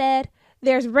has been said.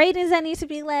 There's ratings that need to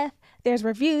be left. There's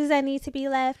reviews that need to be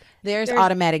left. There's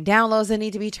automatic downloads that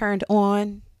need to be turned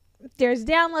on. There's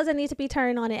downloads that need to be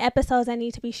turned on and episodes that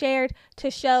need to be shared to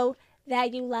show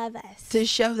that you love us. To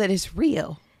show that it's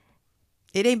real.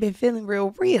 It ain't been feeling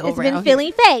real. It's been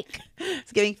feeling fake.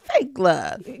 It's giving fake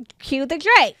love. Cue the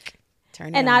Drake. Turn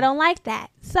it and on. I don't like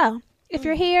that. So if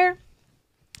you're here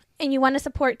and you want to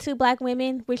support 2 Black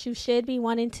women, which you should be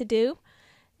wanting to do,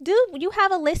 you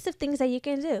have a list of things that you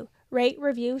can do. Rate,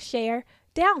 review, share,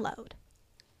 download.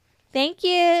 Thank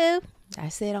you.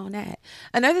 That's it on that.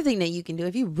 Another thing that you can do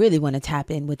if you really want to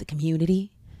tap in with the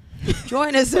community,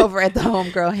 join us over at the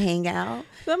Homegirl Hangout.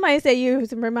 Somebody said you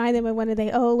remind them of one of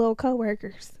their old little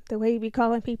coworkers. The way you be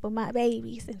calling people my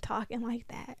babies and talking like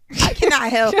that. I cannot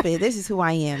help it. This is who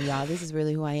I am, y'all. This is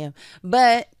really who I am.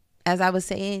 But as I was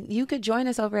saying, you could join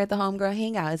us over at the Homegirl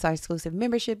Hangout. It's our exclusive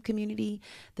membership community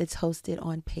that's hosted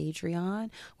on Patreon,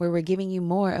 where we're giving you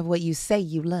more of what you say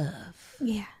you love.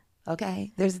 Yeah.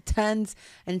 Okay? There's tons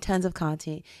and tons of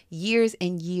content, years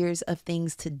and years of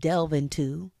things to delve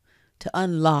into, to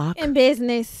unlock. And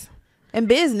business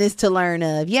To learn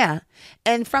of. Yeah.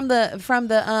 And from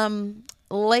the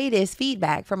latest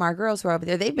feedback from our girls who are over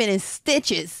there, they've been in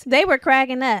stitches. They were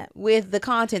cracking up with the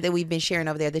content that we've been sharing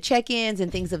over there, the check-ins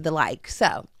and things of the like.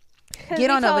 So get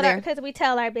on over there. Because we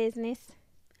tell our business.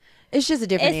 It's just a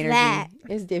different energy.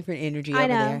 It's different energy over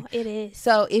there. I know, it is.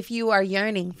 So if you are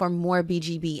yearning for more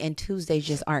BGB and Tuesdays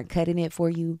just aren't cutting it for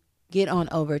you, get on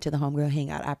over to the Homegirl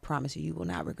Hangout. I promise you, you will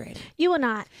not regret it. You will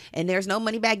not. And there's no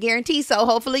money back guarantee, so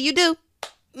hopefully you do.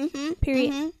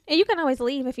 Period. And you can always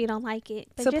leave if you don't like it.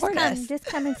 But support us. Just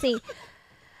come and see.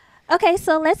 Okay,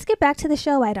 so let's get back to the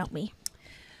show, why don't we?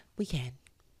 We can.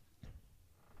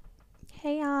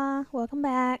 Hey y'all, welcome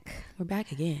back. We're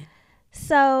back again.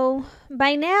 So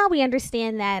by now we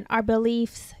understand that our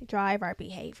beliefs drive our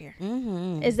behavior.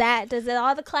 Does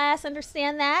all the class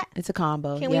understand that? It's a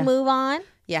combo. Can we move on?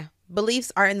 Yeah.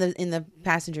 Beliefs are in the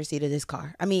passenger seat of this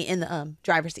car. I mean, in the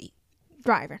driver's seat.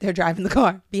 They're driving the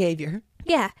car. Behavior.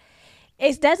 Yeah.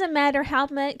 It doesn't matter how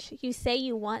much you say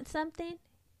you want something.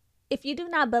 If you do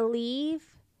not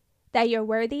believe that you're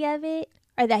worthy of it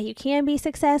or that you can be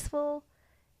successful,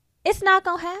 it's not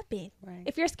going to happen. Right.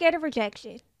 If you're scared of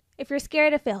rejection, if you're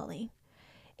scared of failing,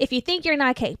 if you think you're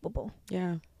not capable.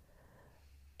 Yeah.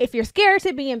 If you're scared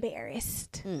to be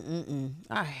embarrassed.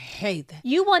 I hate that.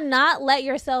 You will not let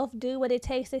yourself do what it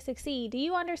takes to succeed. Do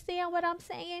you understand what I'm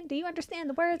saying? Do you understand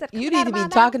the words that come out of my mouth? You need to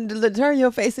be talking to turn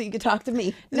your face so you can talk to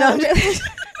me. No.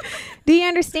 Do you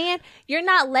understand? You're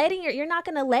not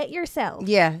going to let yourself.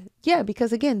 Yeah. Yeah,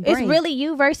 because again, brain. It's really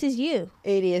you versus you.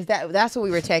 It is. That's what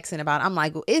we were texting about. I'm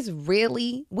like, it's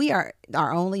really, we are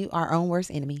our own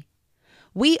worst enemy.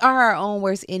 We are our own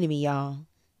worst enemy, y'all.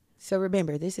 So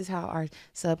remember, this is how our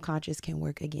subconscious can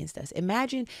work against us.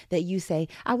 Imagine that you say,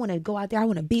 I want to go out there. I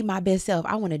want to be my best self.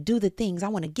 I want to do the things. I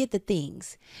want to get the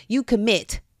things. You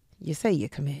commit. You say you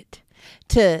commit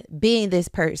to being this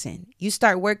person. You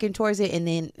start working towards it, and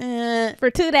then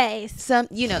for 2 days,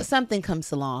 something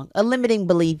comes along. A limiting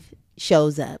belief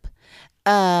shows up.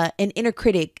 An inner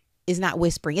critic is not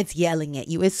whispering. It's yelling at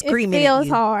you. It's screaming at you. It feels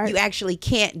hard. You actually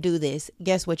can't do this.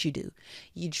 Guess what you do?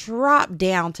 You drop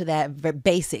down to that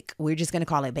basic. We're just going to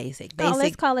call it basic. Oh,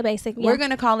 let's call it basic. Yeah. We're going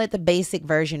to call it the basic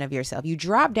version of yourself. You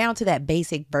drop down to that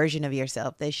basic version of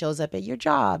yourself that shows up at your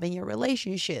job and your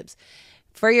relationships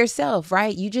for yourself,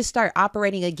 right? You just start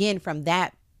operating again from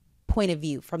that point of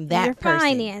view, from that your person.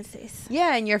 Finances.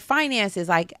 Yeah, and your finances.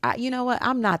 Like, you know what?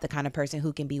 I'm not the kind of person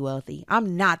who can be wealthy.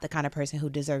 I'm not the kind of person who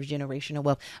deserves generational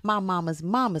wealth. My mama's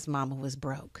mama was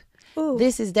broke. Ooh.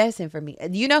 This is destined for me.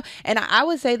 You know, and I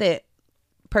would say that,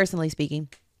 personally speaking,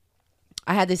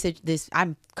 I had this.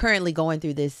 I'm currently going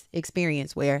through this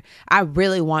experience where I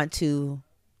really want to.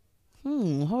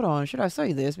 Hold on. Should I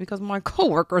say this? Because my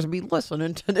coworkers be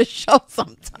listening to this show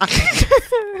sometimes.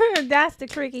 That's the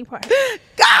tricky part.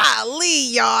 Golly,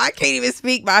 y'all. I can't even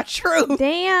speak my truth.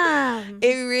 Damn.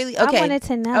 It really, okay. I wanted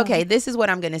to know. Okay, this is what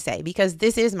I'm going to say because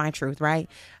this is my truth, right?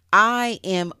 I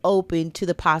am open to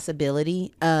the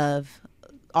possibility of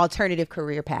alternative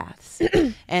career paths.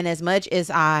 And as much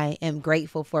as I am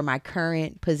grateful for my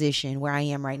current position where I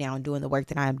am right now and doing the work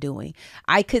that I am doing,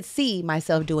 I could see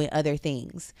myself doing other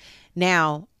things.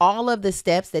 Now, all of the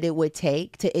steps that it would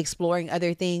take to exploring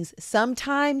other things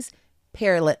sometimes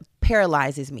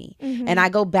paralyzes me. And I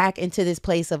go back into this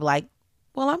place of like,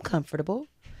 well, I'm comfortable.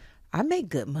 I make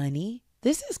good money.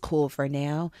 This is cool for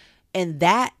now. And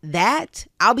that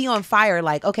I'll be on fire.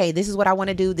 Like, okay, this is what I want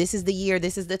to do. This is the year.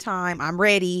 This is the time. I'm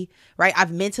ready. Right.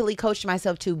 I've mentally coached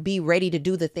myself to be ready to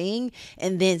do the thing.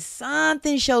 And then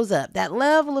something shows up, that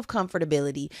level of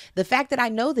comfortability. The fact that I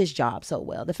know this job so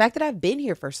well, the fact that I've been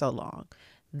here for so long,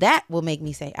 that will make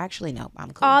me say, actually, no,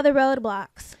 I'm cool. All the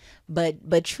roadblocks.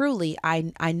 But truly,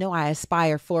 I know I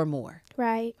aspire for more.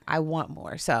 Right. I want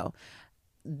more. So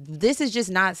this is just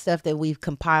not stuff that we've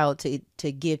compiled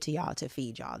to give to y'all, to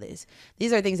feed y'all this.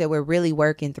 These are things that we're really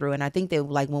working through. And I think that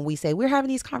like when we say we're having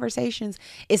these conversations,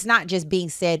 it's not just being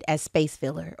said as space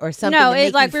filler or something. No,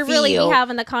 it's like we're really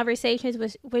having the conversations,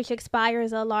 which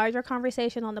inspires a larger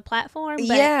conversation on the platform.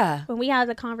 But when we have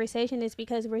the conversation, it's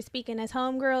because we're speaking as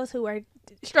homegirls who are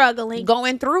struggling,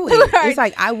 going through it. It's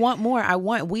like, I want more.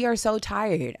 We are so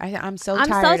tired. I'm so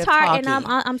tired of talking. And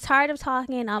I'm tired of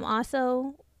talking. I'm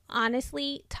also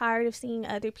honestly tired of seeing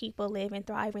other people live and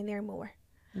thrive in there more.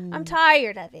 I'm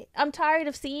tired of it. I'm tired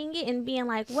of seeing it and being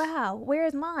like, wow,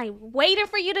 where's mine? Waiting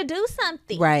for you to do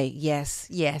something. Right. Yes.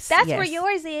 That's where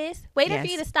yours is. Waiting for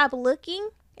you to stop looking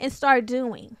and start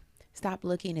doing. Stop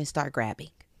looking and start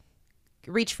grabbing.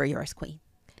 Reach for yours, queen.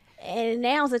 And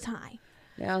now's the time.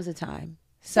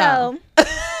 So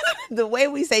the way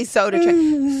we say so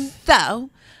to so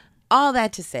all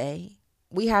that to say,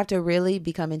 we have to really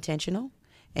become intentional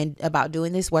and about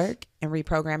doing this work and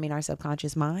reprogramming our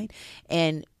subconscious mind.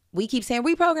 And we keep saying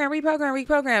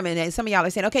reprogram. And then some of y'all are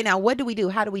saying, okay, now what do we do?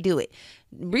 How do we do it?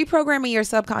 Reprogramming your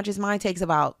subconscious mind takes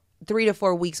about 3 to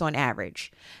 4 weeks on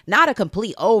average. Not a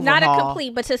complete overhaul. Not a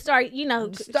complete, but to start,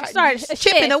 start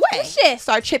chipping away.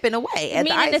 Start chipping away.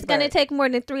 Meaning it's going to take more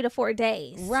than 3 to 4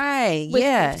 days. Right.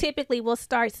 Typically we'll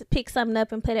start to pick something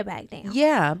up and put it back down.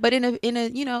 Yeah. But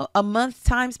in a month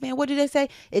time span, what did they say?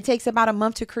 It takes about a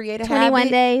month to create a 21 habit.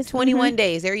 days. 21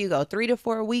 days. There you go. 3 to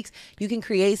 4 weeks. You can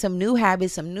create some new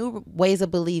habits, some new ways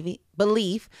of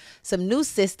belief, some new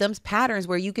systems, patterns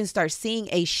where you can start seeing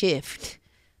a shift.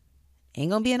 Ain't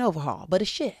gonna be an overhaul, but a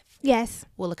shift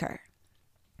will occur.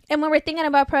 And when we're thinking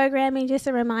about programming, just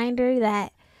a reminder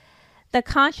that the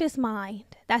conscious mind,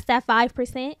 that's that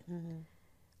 5%,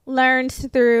 learns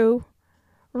through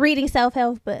reading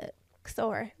self-help books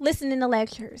or listening to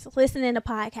lectures, listening to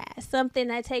podcasts, something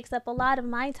that takes up a lot of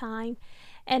my time.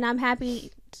 And I'm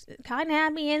kind of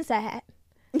happy inside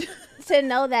to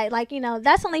know that,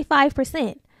 that's only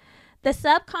 5%. The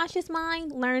subconscious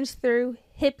mind learns through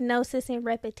hypnosis and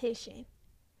repetition.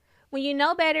 When you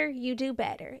know better, you do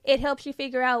better. It helps you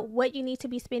figure out what you need to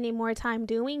be spending more time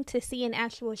doing to see an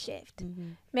actual shift.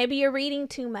 Maybe you're reading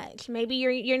too much. Maybe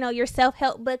you're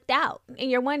self-help booked out and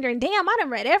you're wondering, damn, I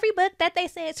done read every book that they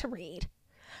said to read.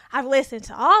 I've listened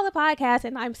to all the podcasts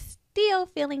and I'm still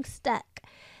feeling stuck.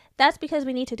 That's because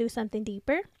we need to do something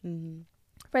deeper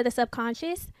for the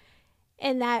subconscious,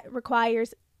 and that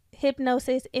requires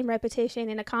hypnosis and repetition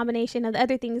and a combination of the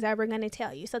other things that we're going to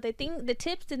tell you. So the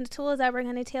tips and the tools that we're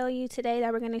going to tell you today,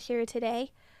 that we're going to share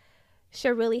today,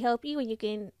 should really help you, and you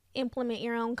can implement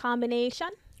your own combination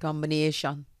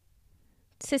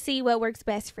to see what works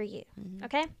best for you.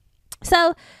 Okay.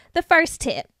 So the first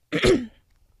tip,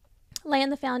 laying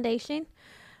the foundation.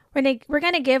 We're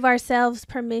going to give ourselves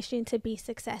permission to be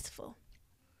successful.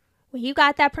 When you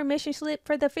got that permission slip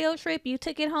for the field trip, you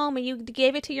took it home and you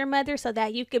gave it to your mother so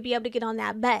that you could be able to get on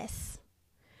that bus.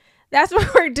 That's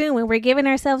what we're doing. We're giving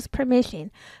ourselves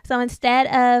permission. So instead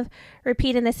of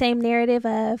repeating the same narrative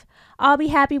of, I'll be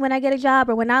happy when I get a job,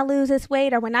 or when I lose this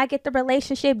weight, or when I get the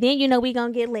relationship, then we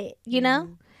going to get lit,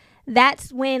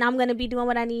 That's when I'm going to be doing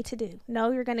what I need to do.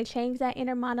 No, you're going to change that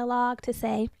inner monologue to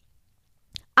say,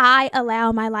 I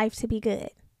allow my life to be good.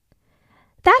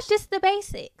 That's just the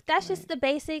basic. That's just the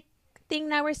basic thing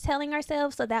that we're telling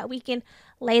ourselves so that we can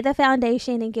lay the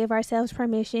foundation and give ourselves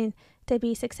permission to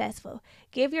be successful.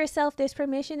 Give yourself this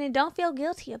permission and don't feel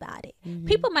guilty about it.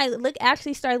 People might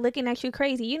actually start looking at you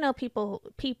crazy.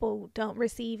 People don't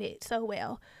receive it so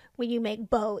well when you make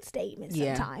bold statements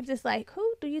sometimes. It's like,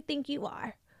 who do you think you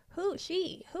are? Who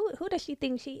does she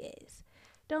think she is?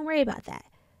 Don't worry about that.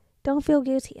 Don't feel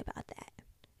guilty about that.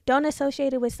 Don't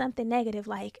associate it with something negative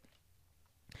like,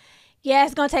 yeah,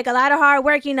 it's going to take a lot of hard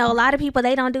work. A lot of people,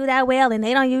 they don't do that well and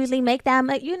they don't usually make that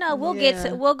much.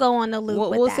 We'll go on the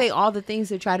loop we'll say all the things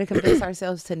to try to convince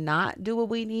ourselves to not do what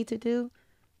we need to do.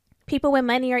 People with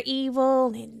money are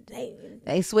evil and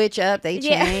they switch up, they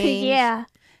change. Yeah.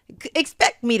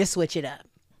 Expect me to switch it up.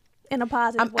 In a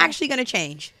positive way. I'm actually going to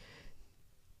change.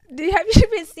 Have you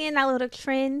been seeing that little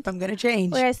trend? I'm going to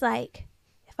change. Where it's like,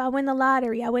 if I win the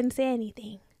lottery, I wouldn't say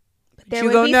anything. There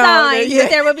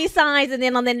would be signs, and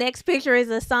then on the next picture is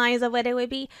the signs of what it would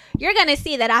be. You're gonna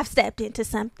see that I've stepped into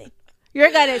something.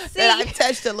 You're gonna see that I've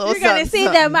touched a little. You're gonna see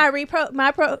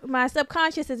that my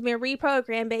subconscious has been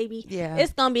reprogrammed, baby. Yeah,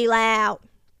 it's gonna be loud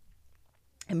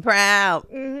and proud.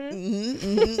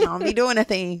 I'll be doing a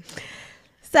thing.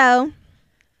 So,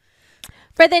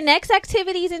 for the next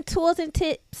activities and tools and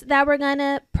tips that we're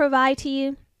gonna provide to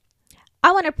you,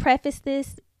 I want to preface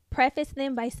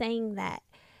them by saying that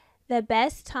the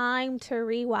best time to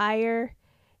rewire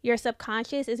your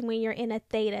subconscious is when you're in a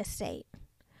theta state.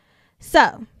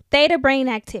 So, theta brain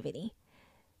activity.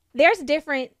 There's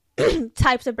different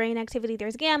types of brain activity.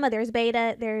 There's gamma, there's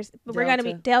beta, we're going to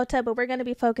be delta, but we're going to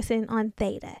be focusing on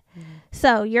theta.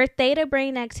 So, your theta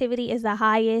brain activity is the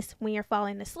highest when you're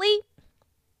falling asleep.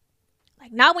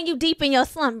 Like, not when you deep in your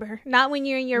slumber, not when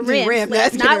you're in your REM,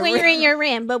 not when you're in your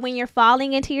REM, but when you're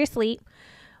falling into your sleep,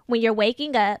 when you're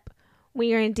waking up, when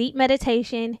you're in deep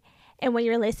meditation, and when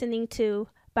you're listening to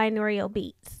binaural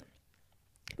beats.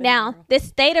 Now,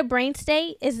 this theta brain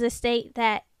state is the state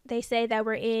that they say that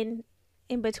we're in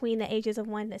between the ages of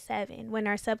 1 to 7, when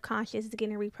our subconscious is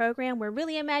getting reprogrammed. We're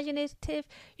really imaginative.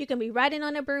 You can be riding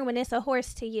on a broom and it's a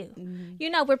horse to you. You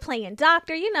know, we're playing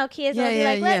doctor. You know, kids will be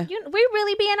like, look, we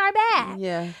really be in our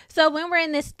bag. So when we're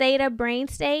in this theta brain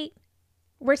state,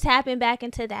 we're tapping back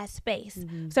into that space.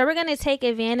 So we're going to take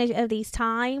advantage of these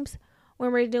times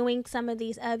when we're doing some of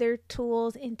these other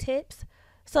tools and tips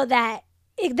so that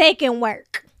they can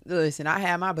work. Listen, I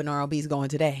had my binaural beats going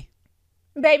today.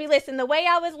 Baby, listen, the way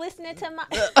I was listening to my...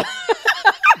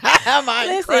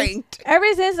 Cranked.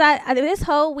 Ever since this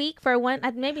whole week, for one,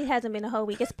 maybe it hasn't been a whole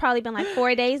week. It's probably been like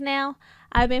 4 days now.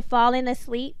 I've been falling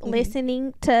asleep,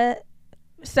 listening to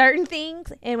certain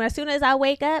things. And as soon as I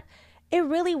wake up, it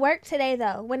really worked today,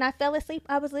 though. When I fell asleep,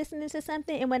 I was listening to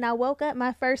something. And when I woke up,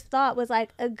 my first thought was like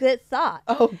a good thought.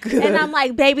 Oh, good. And I'm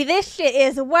like, baby, this shit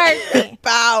is working.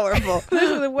 Powerful. This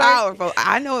is powerful.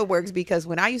 I know it works because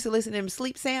when I used to listen to them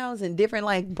sleep sounds and different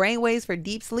like brain waves for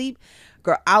deep sleep,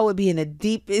 girl, I would be in the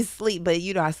deepest sleep. But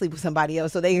you know, I sleep with somebody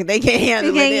else, so they can't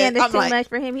handle it. He can't handle too much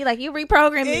for him. He like, you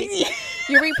reprogramming me.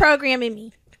 You're reprogramming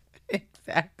me.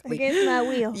 Exactly. Against my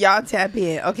will. Y'all tap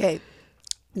in. Okay.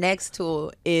 Next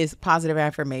tool is positive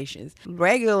affirmations.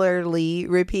 Regularly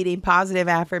repeating positive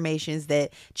affirmations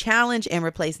that challenge and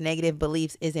replace negative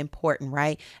beliefs is important,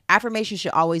 right? Affirmations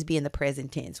should always be in the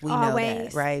present tense. We know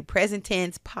that, right? Present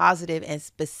tense, positive and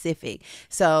specific.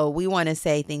 So we want to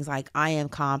say things like, I am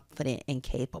confident and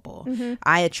capable.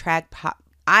 I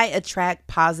attract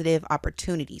positive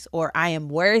opportunities, or I am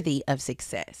worthy of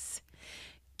success.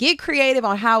 Get creative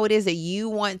on how it is that you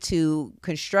want to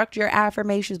construct your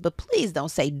affirmations, but please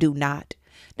don't say do not.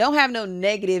 Don't have no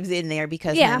negatives in there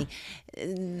because honey,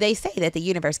 they say that the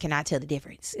universe cannot tell the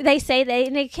difference. They say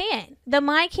and it can't. The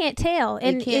mind can't tell.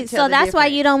 And so that's why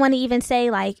you don't want to even say,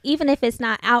 like, even if it's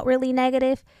not outwardly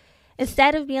negative,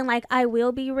 instead of being like, I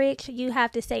will be rich, you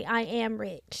have to say, I am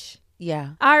rich.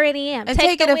 Yeah. I already am. And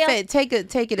take it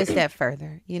a step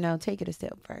further. You know, take it a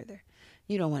step further.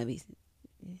 You don't want to be...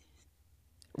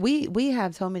 We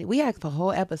have a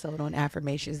whole episode on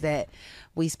affirmations that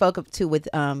we spoke up to with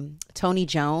Tony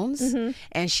Jones,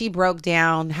 and she broke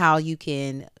down how you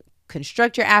can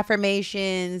construct your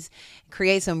affirmations,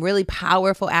 create some really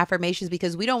powerful affirmations,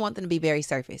 because we don't want them to be very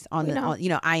surface on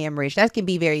I am rich. That can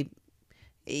be very...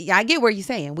 I get where you're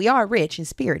saying. We are rich in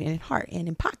spirit and in heart and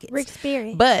in pockets. Rich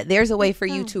spirit. But there's a way for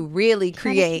you to really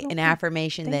create an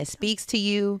affirmation that speaks to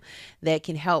you, that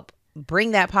can help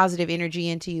bring that positive energy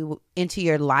into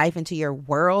your life, into your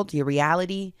world, your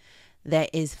reality, that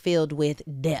is filled with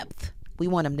depth. We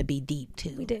want them to be deep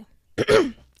too. We do.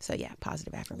 So yeah,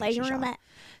 positive affirmations. Like,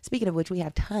 speaking of which, we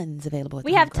have tons available.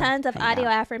 We have tons of audio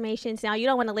affirmations. Now, you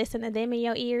don't want to listen to them in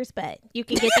your ears, but you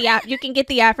can get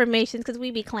the affirmations, because we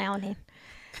be clowning.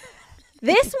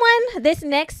 This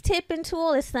next tip and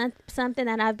tool is something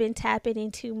that I've been tapping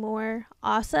into more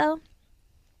also,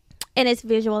 and it's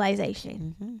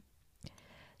visualization.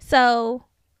 So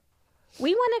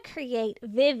we want to create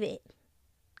vivid,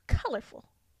 colorful,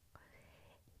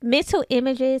 mental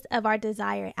images of our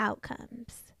desired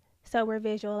outcomes. So we're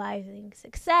visualizing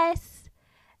success,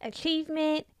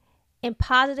 achievement, and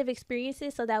positive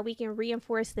experiences so that we can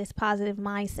reinforce this positive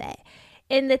mindset.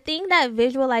 And the thing that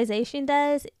visualization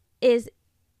does is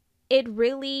it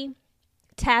really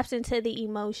taps into the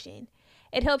emotion.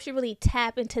 It helps you really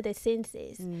tap into the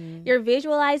senses. You're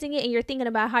visualizing it and you're thinking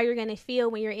about how you're going to feel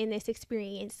when you're in this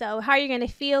experience. So how you're going to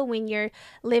feel when you're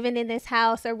living in this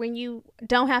house, or when you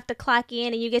don't have to clock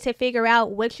in and you get to figure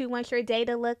out what you want your day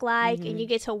to look like, and you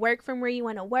get to work from where you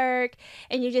want to work,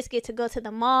 and you just get to go to the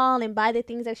mall and buy the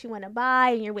things that you want to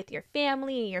buy, and you're with your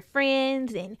family and your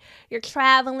friends and you're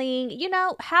traveling. You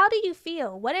know, how do you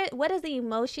feel? What is the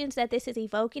emotions that this is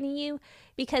evoking in you?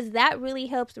 Because that really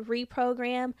helps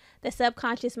reprogram the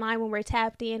subconscious mind when we're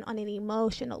tapped in on an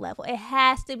emotional level. It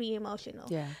has to be emotional.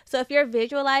 Yeah. So if you're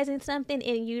visualizing something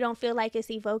and you don't feel like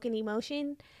it's evoking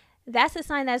emotion, that's a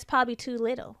sign that's probably too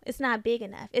little. It's not big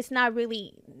enough. It's not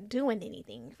really doing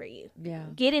anything for you. Yeah.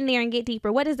 Get in there and get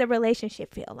deeper. What does the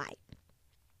relationship feel like?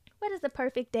 What does the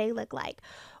perfect day look like?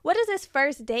 What is this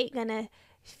first date gonna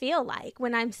feel like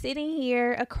when I'm sitting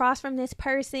here across from this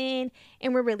person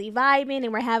and we're really vibing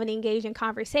and we're having an engaging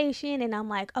conversation and I'm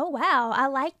like, oh wow, I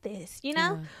like this, you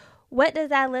know? Yeah. What does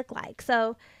that look like?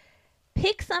 So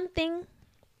pick something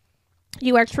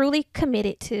you are truly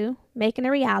committed to making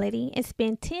a reality and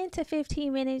spend 10 to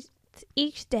 15 minutes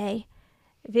each day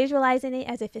visualizing it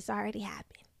as if it's already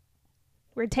happened.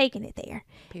 We're taking it there.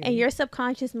 Period. And your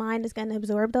subconscious mind is going to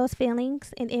absorb those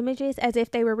feelings and images as if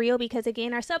they were real, because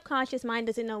again, our subconscious mind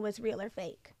doesn't know what's real or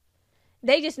fake.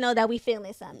 They just know that we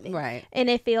feeling something. Right. And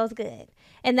it feels good.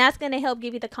 And that's going to help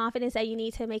give you the confidence that you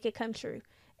need to make it come true.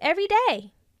 Every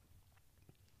day.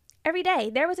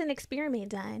 There was an experiment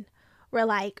done where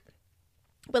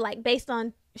based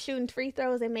on shooting free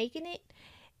throws and making it,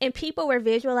 and people were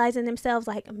visualizing themselves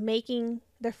like making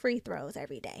the free throws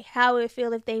every day. How it would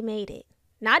feel if they made it.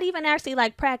 Not even actually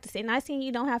like practicing. Not saying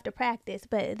you don't have to practice,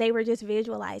 but they were just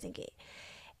visualizing it.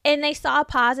 And they saw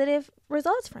positive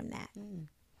results from that. Mm.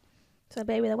 So,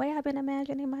 baby, the way I've been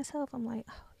imagining myself, I'm like,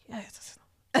 oh, yes.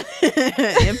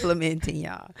 Implementing,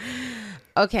 y'all.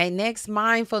 Okay, next,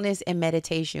 mindfulness and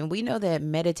meditation. We know that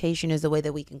meditation is the way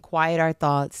that we can quiet our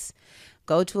thoughts,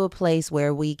 go to a place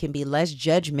where we can be less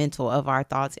judgmental of our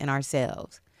thoughts and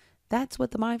ourselves. That's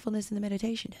what the mindfulness and the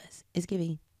meditation does. It's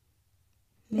giving.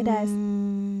 It does.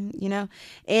 You know,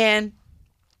 and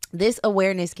this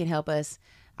awareness can help us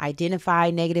identify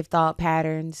negative thought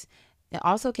patterns. It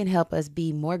also can help us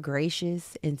be more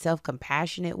gracious and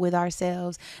self-compassionate with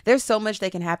ourselves. There's so much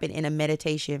that can happen in a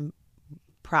meditation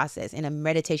process, in a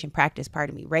meditation practice,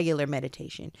 regular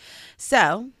meditation.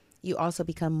 So you also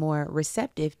become more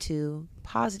receptive to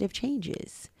positive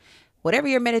changes. Whatever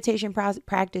your meditation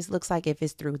practice looks like, if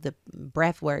it's through the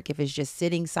breath work, if it's just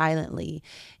sitting silently,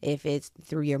 if it's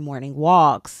through your morning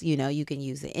walks, you know, you can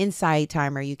use the Insight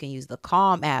Timer, you can use the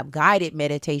Calm app, guided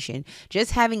meditation,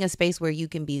 just having a space where you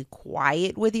can be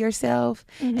quiet with yourself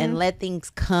and let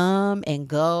things come and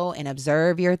go and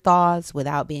observe your thoughts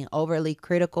without being overly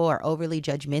critical or overly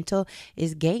judgmental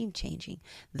is game changing.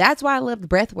 That's why I loved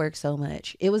breath work so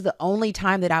much. It was the only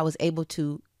time that I was able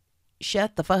to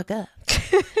shut the fuck up.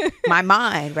 My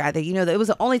mind, rather, you know, it was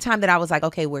the only time that I was like,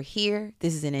 okay, we're here.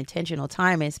 This is an intentional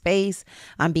time and space.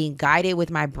 I'm being guided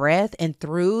with my breath. And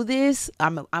through this,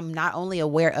 I'm not only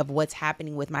aware of what's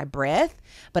happening with my breath,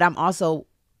 but I'm also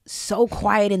so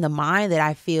quiet in the mind that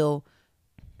I feel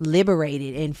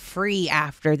liberated and free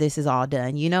after this is all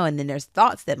done, you know. And then there's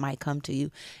thoughts that might come to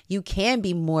you. You can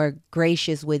be more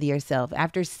gracious with yourself.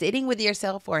 After sitting with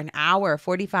yourself for an hour or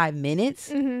 45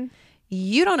 minutes,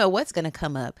 you don't know what's going to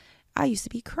come up. I used to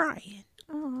be crying.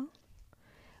 Oh,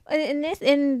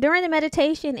 and during the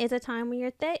meditation is a time when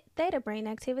your theta brain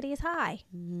activity is high.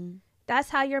 That's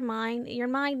how your mind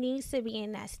needs to be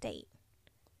in that state.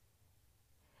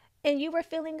 And you were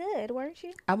feeling good, weren't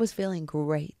you? I was feeling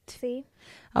great. See?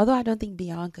 Although I don't think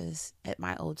Bianca's at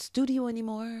my old studio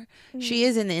anymore. She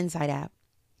is in the Insight app.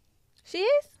 She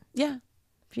is? Yeah.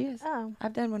 She is. Oh.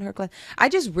 I've done one of her class. I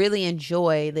just really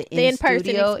enjoy the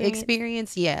in-studio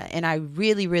experience. Yeah. And I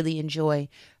really, really enjoy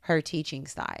her teaching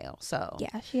style. So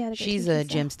yeah, she's a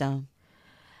gemstone.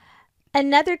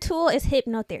 Another tool is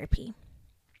hypnotherapy.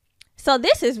 So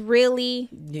this is really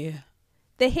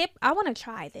I want to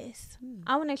try this.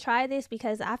 I want to try this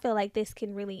because I feel like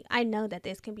I know that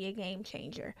this can be a game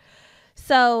changer.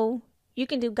 So you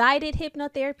can do guided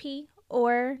hypnotherapy,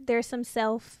 or there's some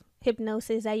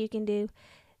self-hypnosis that you can do.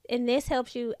 And this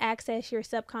helps you access your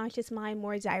subconscious mind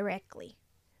more directly.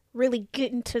 Really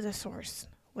get into the source,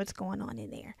 what's going on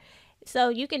in there. So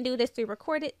you can do this through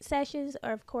recorded sessions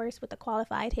or, of course, with a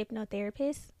qualified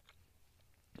hypnotherapist.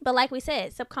 But like we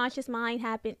said, subconscious mind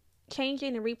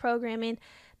changing and reprogramming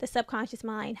the subconscious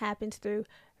mind happens through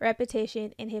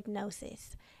repetition and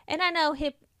hypnosis. And I know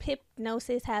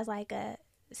hypnosis has like a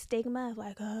stigma of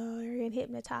like, oh, you're getting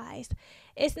hypnotized.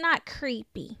 It's not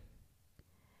creepy.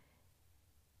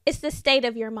 It's the state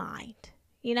of your mind,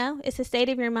 you know? It's the state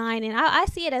of your mind. And I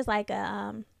see it as like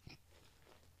an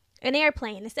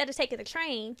airplane. Instead of taking the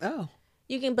train,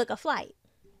 you can book a flight.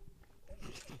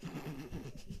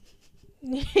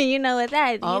 You know what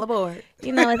that is. All aboard.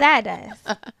 You know what that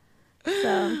does.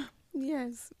 So,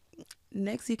 yes.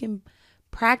 Next, you can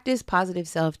practice positive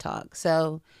self-talk.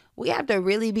 So we have to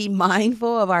really be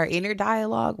mindful of our inner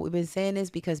dialogue. We've been saying this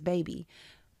because, baby,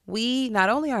 we not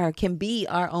only can be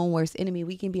our own worst enemy,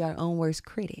 we can be our own worst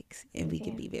critics, and we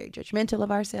can be very judgmental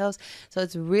of ourselves. So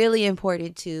it's really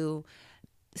important to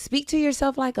speak to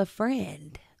yourself like a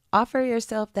friend offer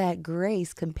yourself that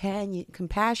grace,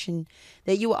 compassion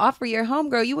that you will offer your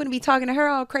homegirl. You wouldn't be talking to her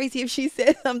all crazy if she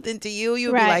said something to you.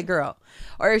 You'd be like, girl.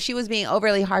 Or if she was being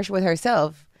overly harsh with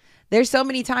herself. There's so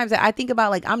many times that I think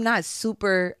about, like, I'm not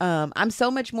super, I'm so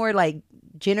much more like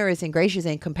generous and gracious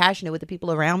and compassionate with the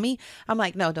people around me. I'm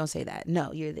like, no, don't say that.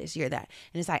 No, you're this, you're that.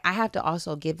 And it's like, I have to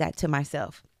also give that to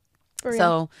myself.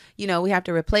 So, you know, we have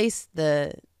to replace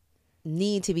the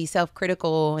need to be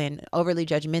self-critical and overly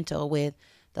judgmental with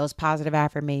those positive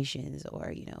affirmations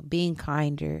or, you know, being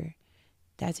kinder.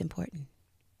 That's important.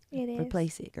 It is.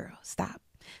 Replace it, girl.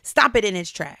 Stop it in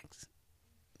its tracks.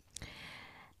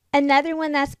 Another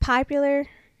one that's popular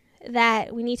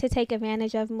that we need to take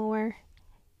advantage of more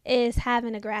is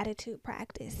having a gratitude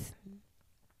practice.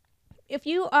 If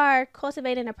you are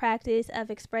cultivating a practice of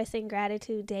expressing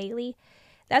gratitude daily,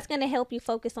 that's going to help you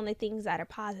focus on the things that are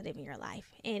positive in your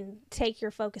life and take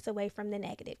your focus away from the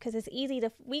negative. Because it's easy to,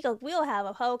 we'll have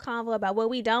a whole convo about what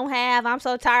we don't have. I'm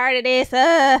so tired of this.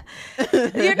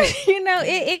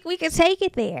 We can take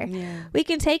it there. Yeah. We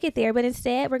can take it there. But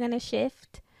instead, we're going to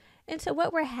shift into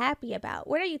what we're happy about.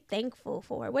 What are you thankful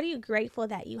for? What are you grateful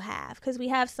that you have? Because we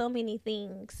have so many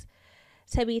things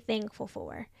to be thankful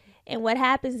for. And what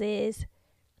happens is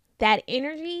that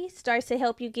energy starts to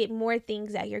help you get more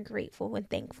things that you're grateful and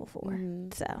thankful for. Mm-hmm.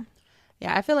 So,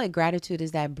 yeah, I feel like gratitude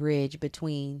is that bridge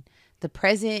between the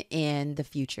present and the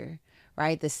future,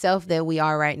 right? The self that we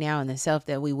are right now and the self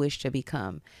that we wish to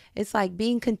become. It's like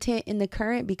being content in the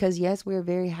current because, yes, we're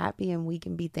very happy and we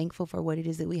can be thankful for what it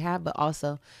is that we have, but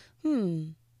also,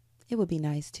 it would be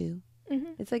nice too.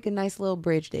 Mm-hmm. It's like a nice little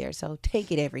bridge there. So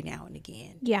take it every now and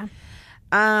again. Yeah.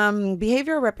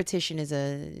 Behavioral repetition is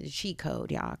a cheat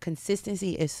code, y'all.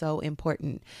 Consistency is so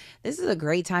important. This is a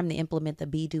great time to implement the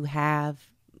be, do, have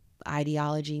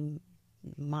ideology,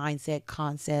 mindset,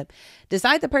 concept.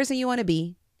 Decide the person you want to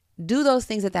be. Do those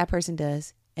things that person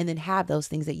does, and then have those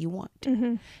things that you want.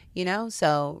 Mm-hmm. You know,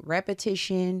 so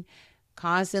repetition,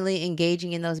 constantly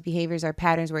engaging in those behaviors or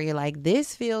patterns where you're like,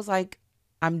 this feels like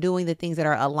I'm doing the things that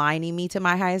are aligning me to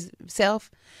my highest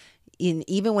self.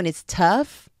 Even when it's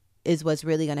tough, is what's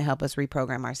really going to help us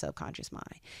reprogram our subconscious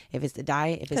mind. If it's the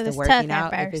diet, if it's the working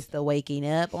out, if it's the waking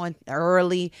up on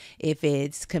early, if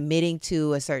it's committing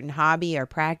to a certain hobby or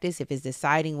practice, if it's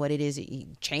deciding what it is,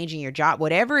 changing your job,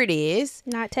 whatever it is.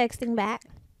 Not texting back.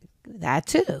 That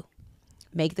too.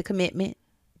 Make the commitment.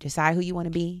 Decide who you want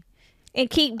to be.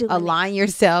 And keep doing Align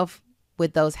yourself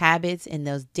with those habits and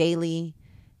those daily,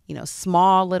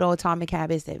 small little atomic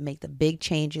habits that make the big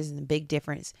changes and the big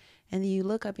difference. And then you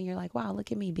look up and you're like, wow,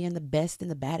 look at me being the best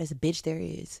and the baddest bitch there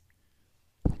is.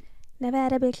 Never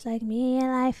had a bitch like me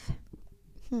in life.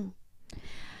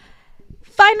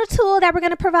 Final tool that we're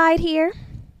going to provide here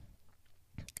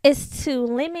is to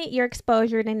limit your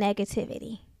exposure to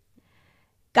negativity.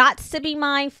 Gots to be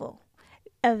mindful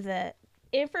of the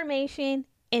information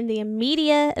and the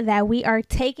media that we are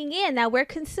taking in, that we're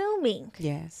consuming.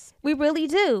 Yes. We really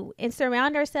do. And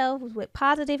surround ourselves with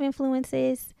positive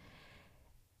influences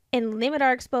and limit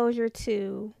our exposure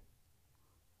to,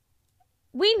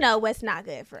 we know what's not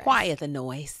good for us. Quiet the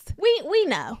noise. We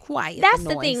know. Quiet That's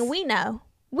the noise. the thing. We know.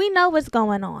 We know what's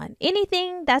going on.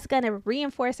 Anything that's going to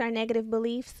reinforce our negative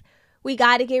beliefs, we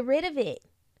got to get rid of it.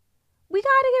 We got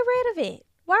to get rid of it.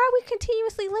 Why are we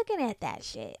continuously looking at that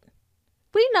shit?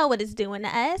 We know what it's doing to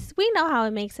us. We know how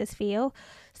it makes us feel.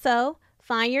 So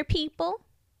find your people.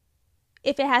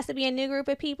 If it has to be a new group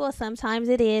of people, sometimes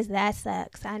it is. That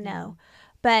sucks. I know.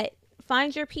 But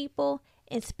find your people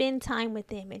and spend time with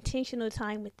them, intentional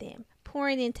time with them,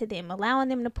 pouring into them, allowing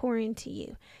them to pour into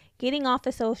you, getting off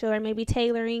of social or maybe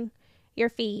tailoring your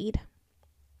feed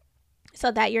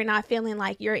so that you're not feeling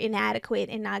like you're inadequate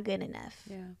and not good enough.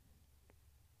 Yeah.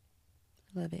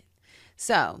 Love it.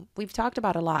 So we've talked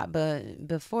about a lot, but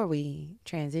before we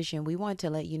transition, we want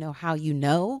to let you know how you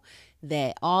know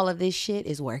that all of this shit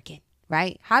is working.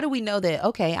 Right? How do we know that,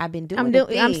 okay, I've been doing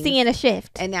I'm seeing a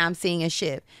shift. And now I'm seeing a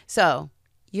shift. So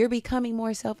you're becoming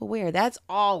more self-aware.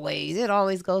 It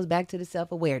always goes back to the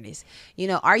self-awareness.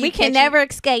 We can never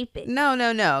escape it.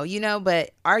 No.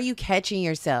 But are you catching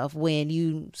yourself when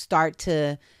you start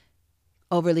to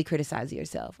overly criticize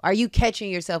yourself? Are you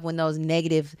catching yourself when those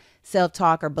negative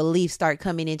self-talk or beliefs start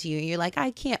coming into you and you're like,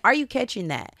 I can't? Are you catching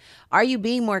that? Are you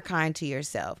being more kind to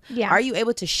yourself? Yeah. Are you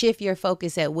able to shift your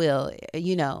focus at will?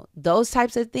 Those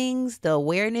types of things, the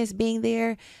awareness being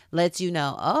there lets you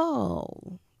know,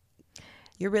 oh,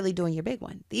 you're really doing your big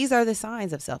one. These are the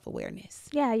signs of self-awareness.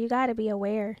 Yeah, you got to be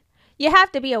aware. You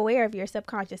have to be aware of your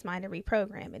subconscious mind and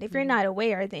reprogram it. If you're not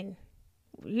aware, then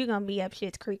you're going to be up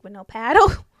shit's creek with no paddle.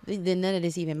 Then none of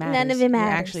this even matters. None of it matters.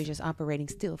 You're actually just operating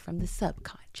still from the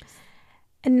subconscious.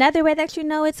 Another way that you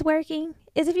know it's working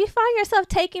is if you find yourself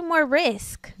taking more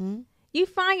risk. Mm-hmm. You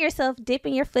find yourself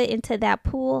dipping your foot into that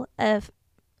pool of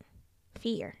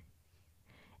fear.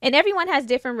 And everyone has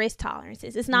different risk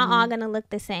tolerances. It's not all going to look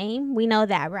the same. We know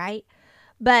that, right?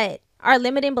 But our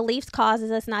limiting beliefs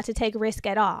causes us not to take risk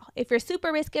at all. If you're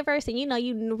super risk averse and you know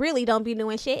you really don't be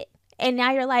doing shit, and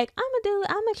now you're like, I'm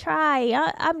gonna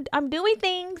try. I'm doing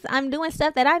things. I'm doing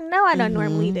stuff that I know I don't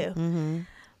normally do,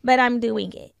 but I'm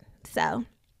doing it. So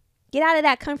get out of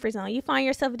that comfort zone. You find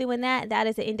yourself doing that. That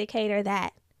is an indicator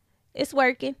that it's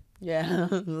working. Yeah,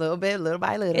 a little bit, little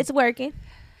by little. It's working.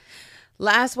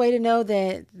 Last way to know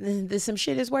that some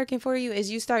shit is working for you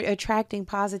is you start attracting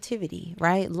positivity,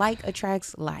 right? Like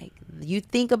attracts like. You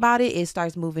think about it, it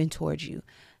starts moving towards you.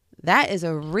 That is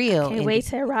a real. Can't wait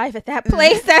to arrive at that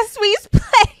place, that sweet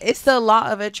place. It's the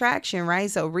law of attraction,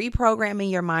 right? So reprogramming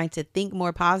your mind to think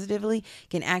more positively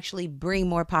can actually bring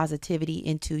more positivity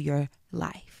into your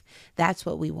life. That's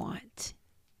what we want.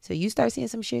 So you start seeing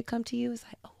some shit come to you. It's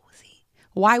like, oh, see,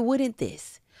 why wouldn't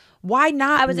this? Why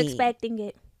not? I was expecting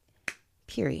it.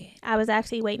 Period. I was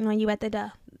actually waiting on you at the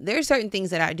door. There's certain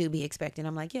things that I do be expecting.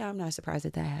 I'm like, yeah, I'm not surprised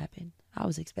that happened. I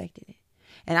was expecting it.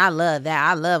 And I love that.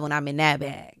 I love when I'm in that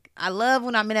bag.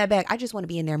 I just want to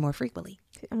be in there more frequently.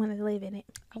 I want to live in it.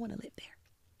 I want to live there.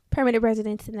 Permanent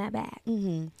residence in that bag.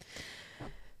 Mm-hmm.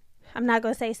 I'm not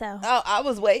going to say so. Oh, I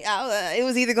was waiting. It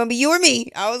was either going to be you or me.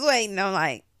 I was waiting. I'm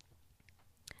like,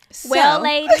 well,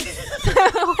 ladies.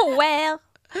 well.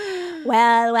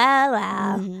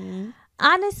 Mm-hmm.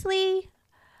 Honestly,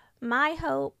 my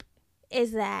hope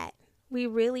is that we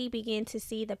really begin to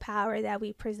see the power that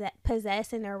we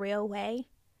possess in a real way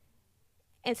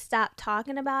and stop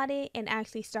talking about it and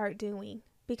actually start doing.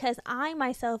 Because I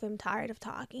myself am tired of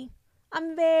talking.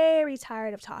 I'm very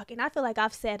tired of talking. I feel like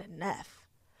I've said enough.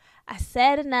 I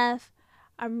said enough.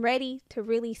 I'm ready to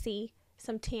really see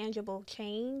some tangible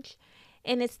change.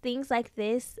 And it's things like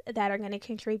this that are going to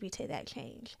contribute to that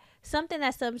change. Something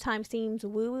that sometimes seems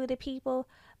woo-woo to people,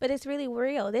 but it's really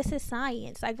real. This is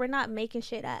science. Like, we're not making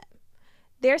shit up.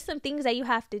 There's some things that you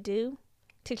have to do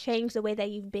to change the way that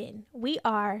you've been. We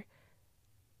are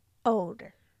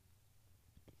older.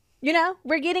 You know,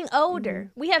 we're getting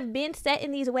older. We have been set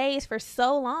in these ways for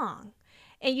so long.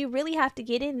 And you really have to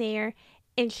get in there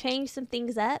and change some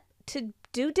things up to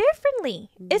do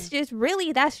differently. It's just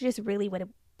really, that's just really what it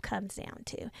comes down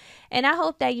to. And I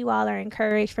hope that you all are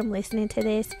encouraged from listening to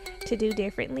this to do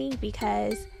differently,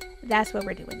 because that's what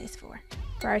we're doing this for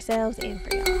ourselves and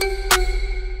for y'all.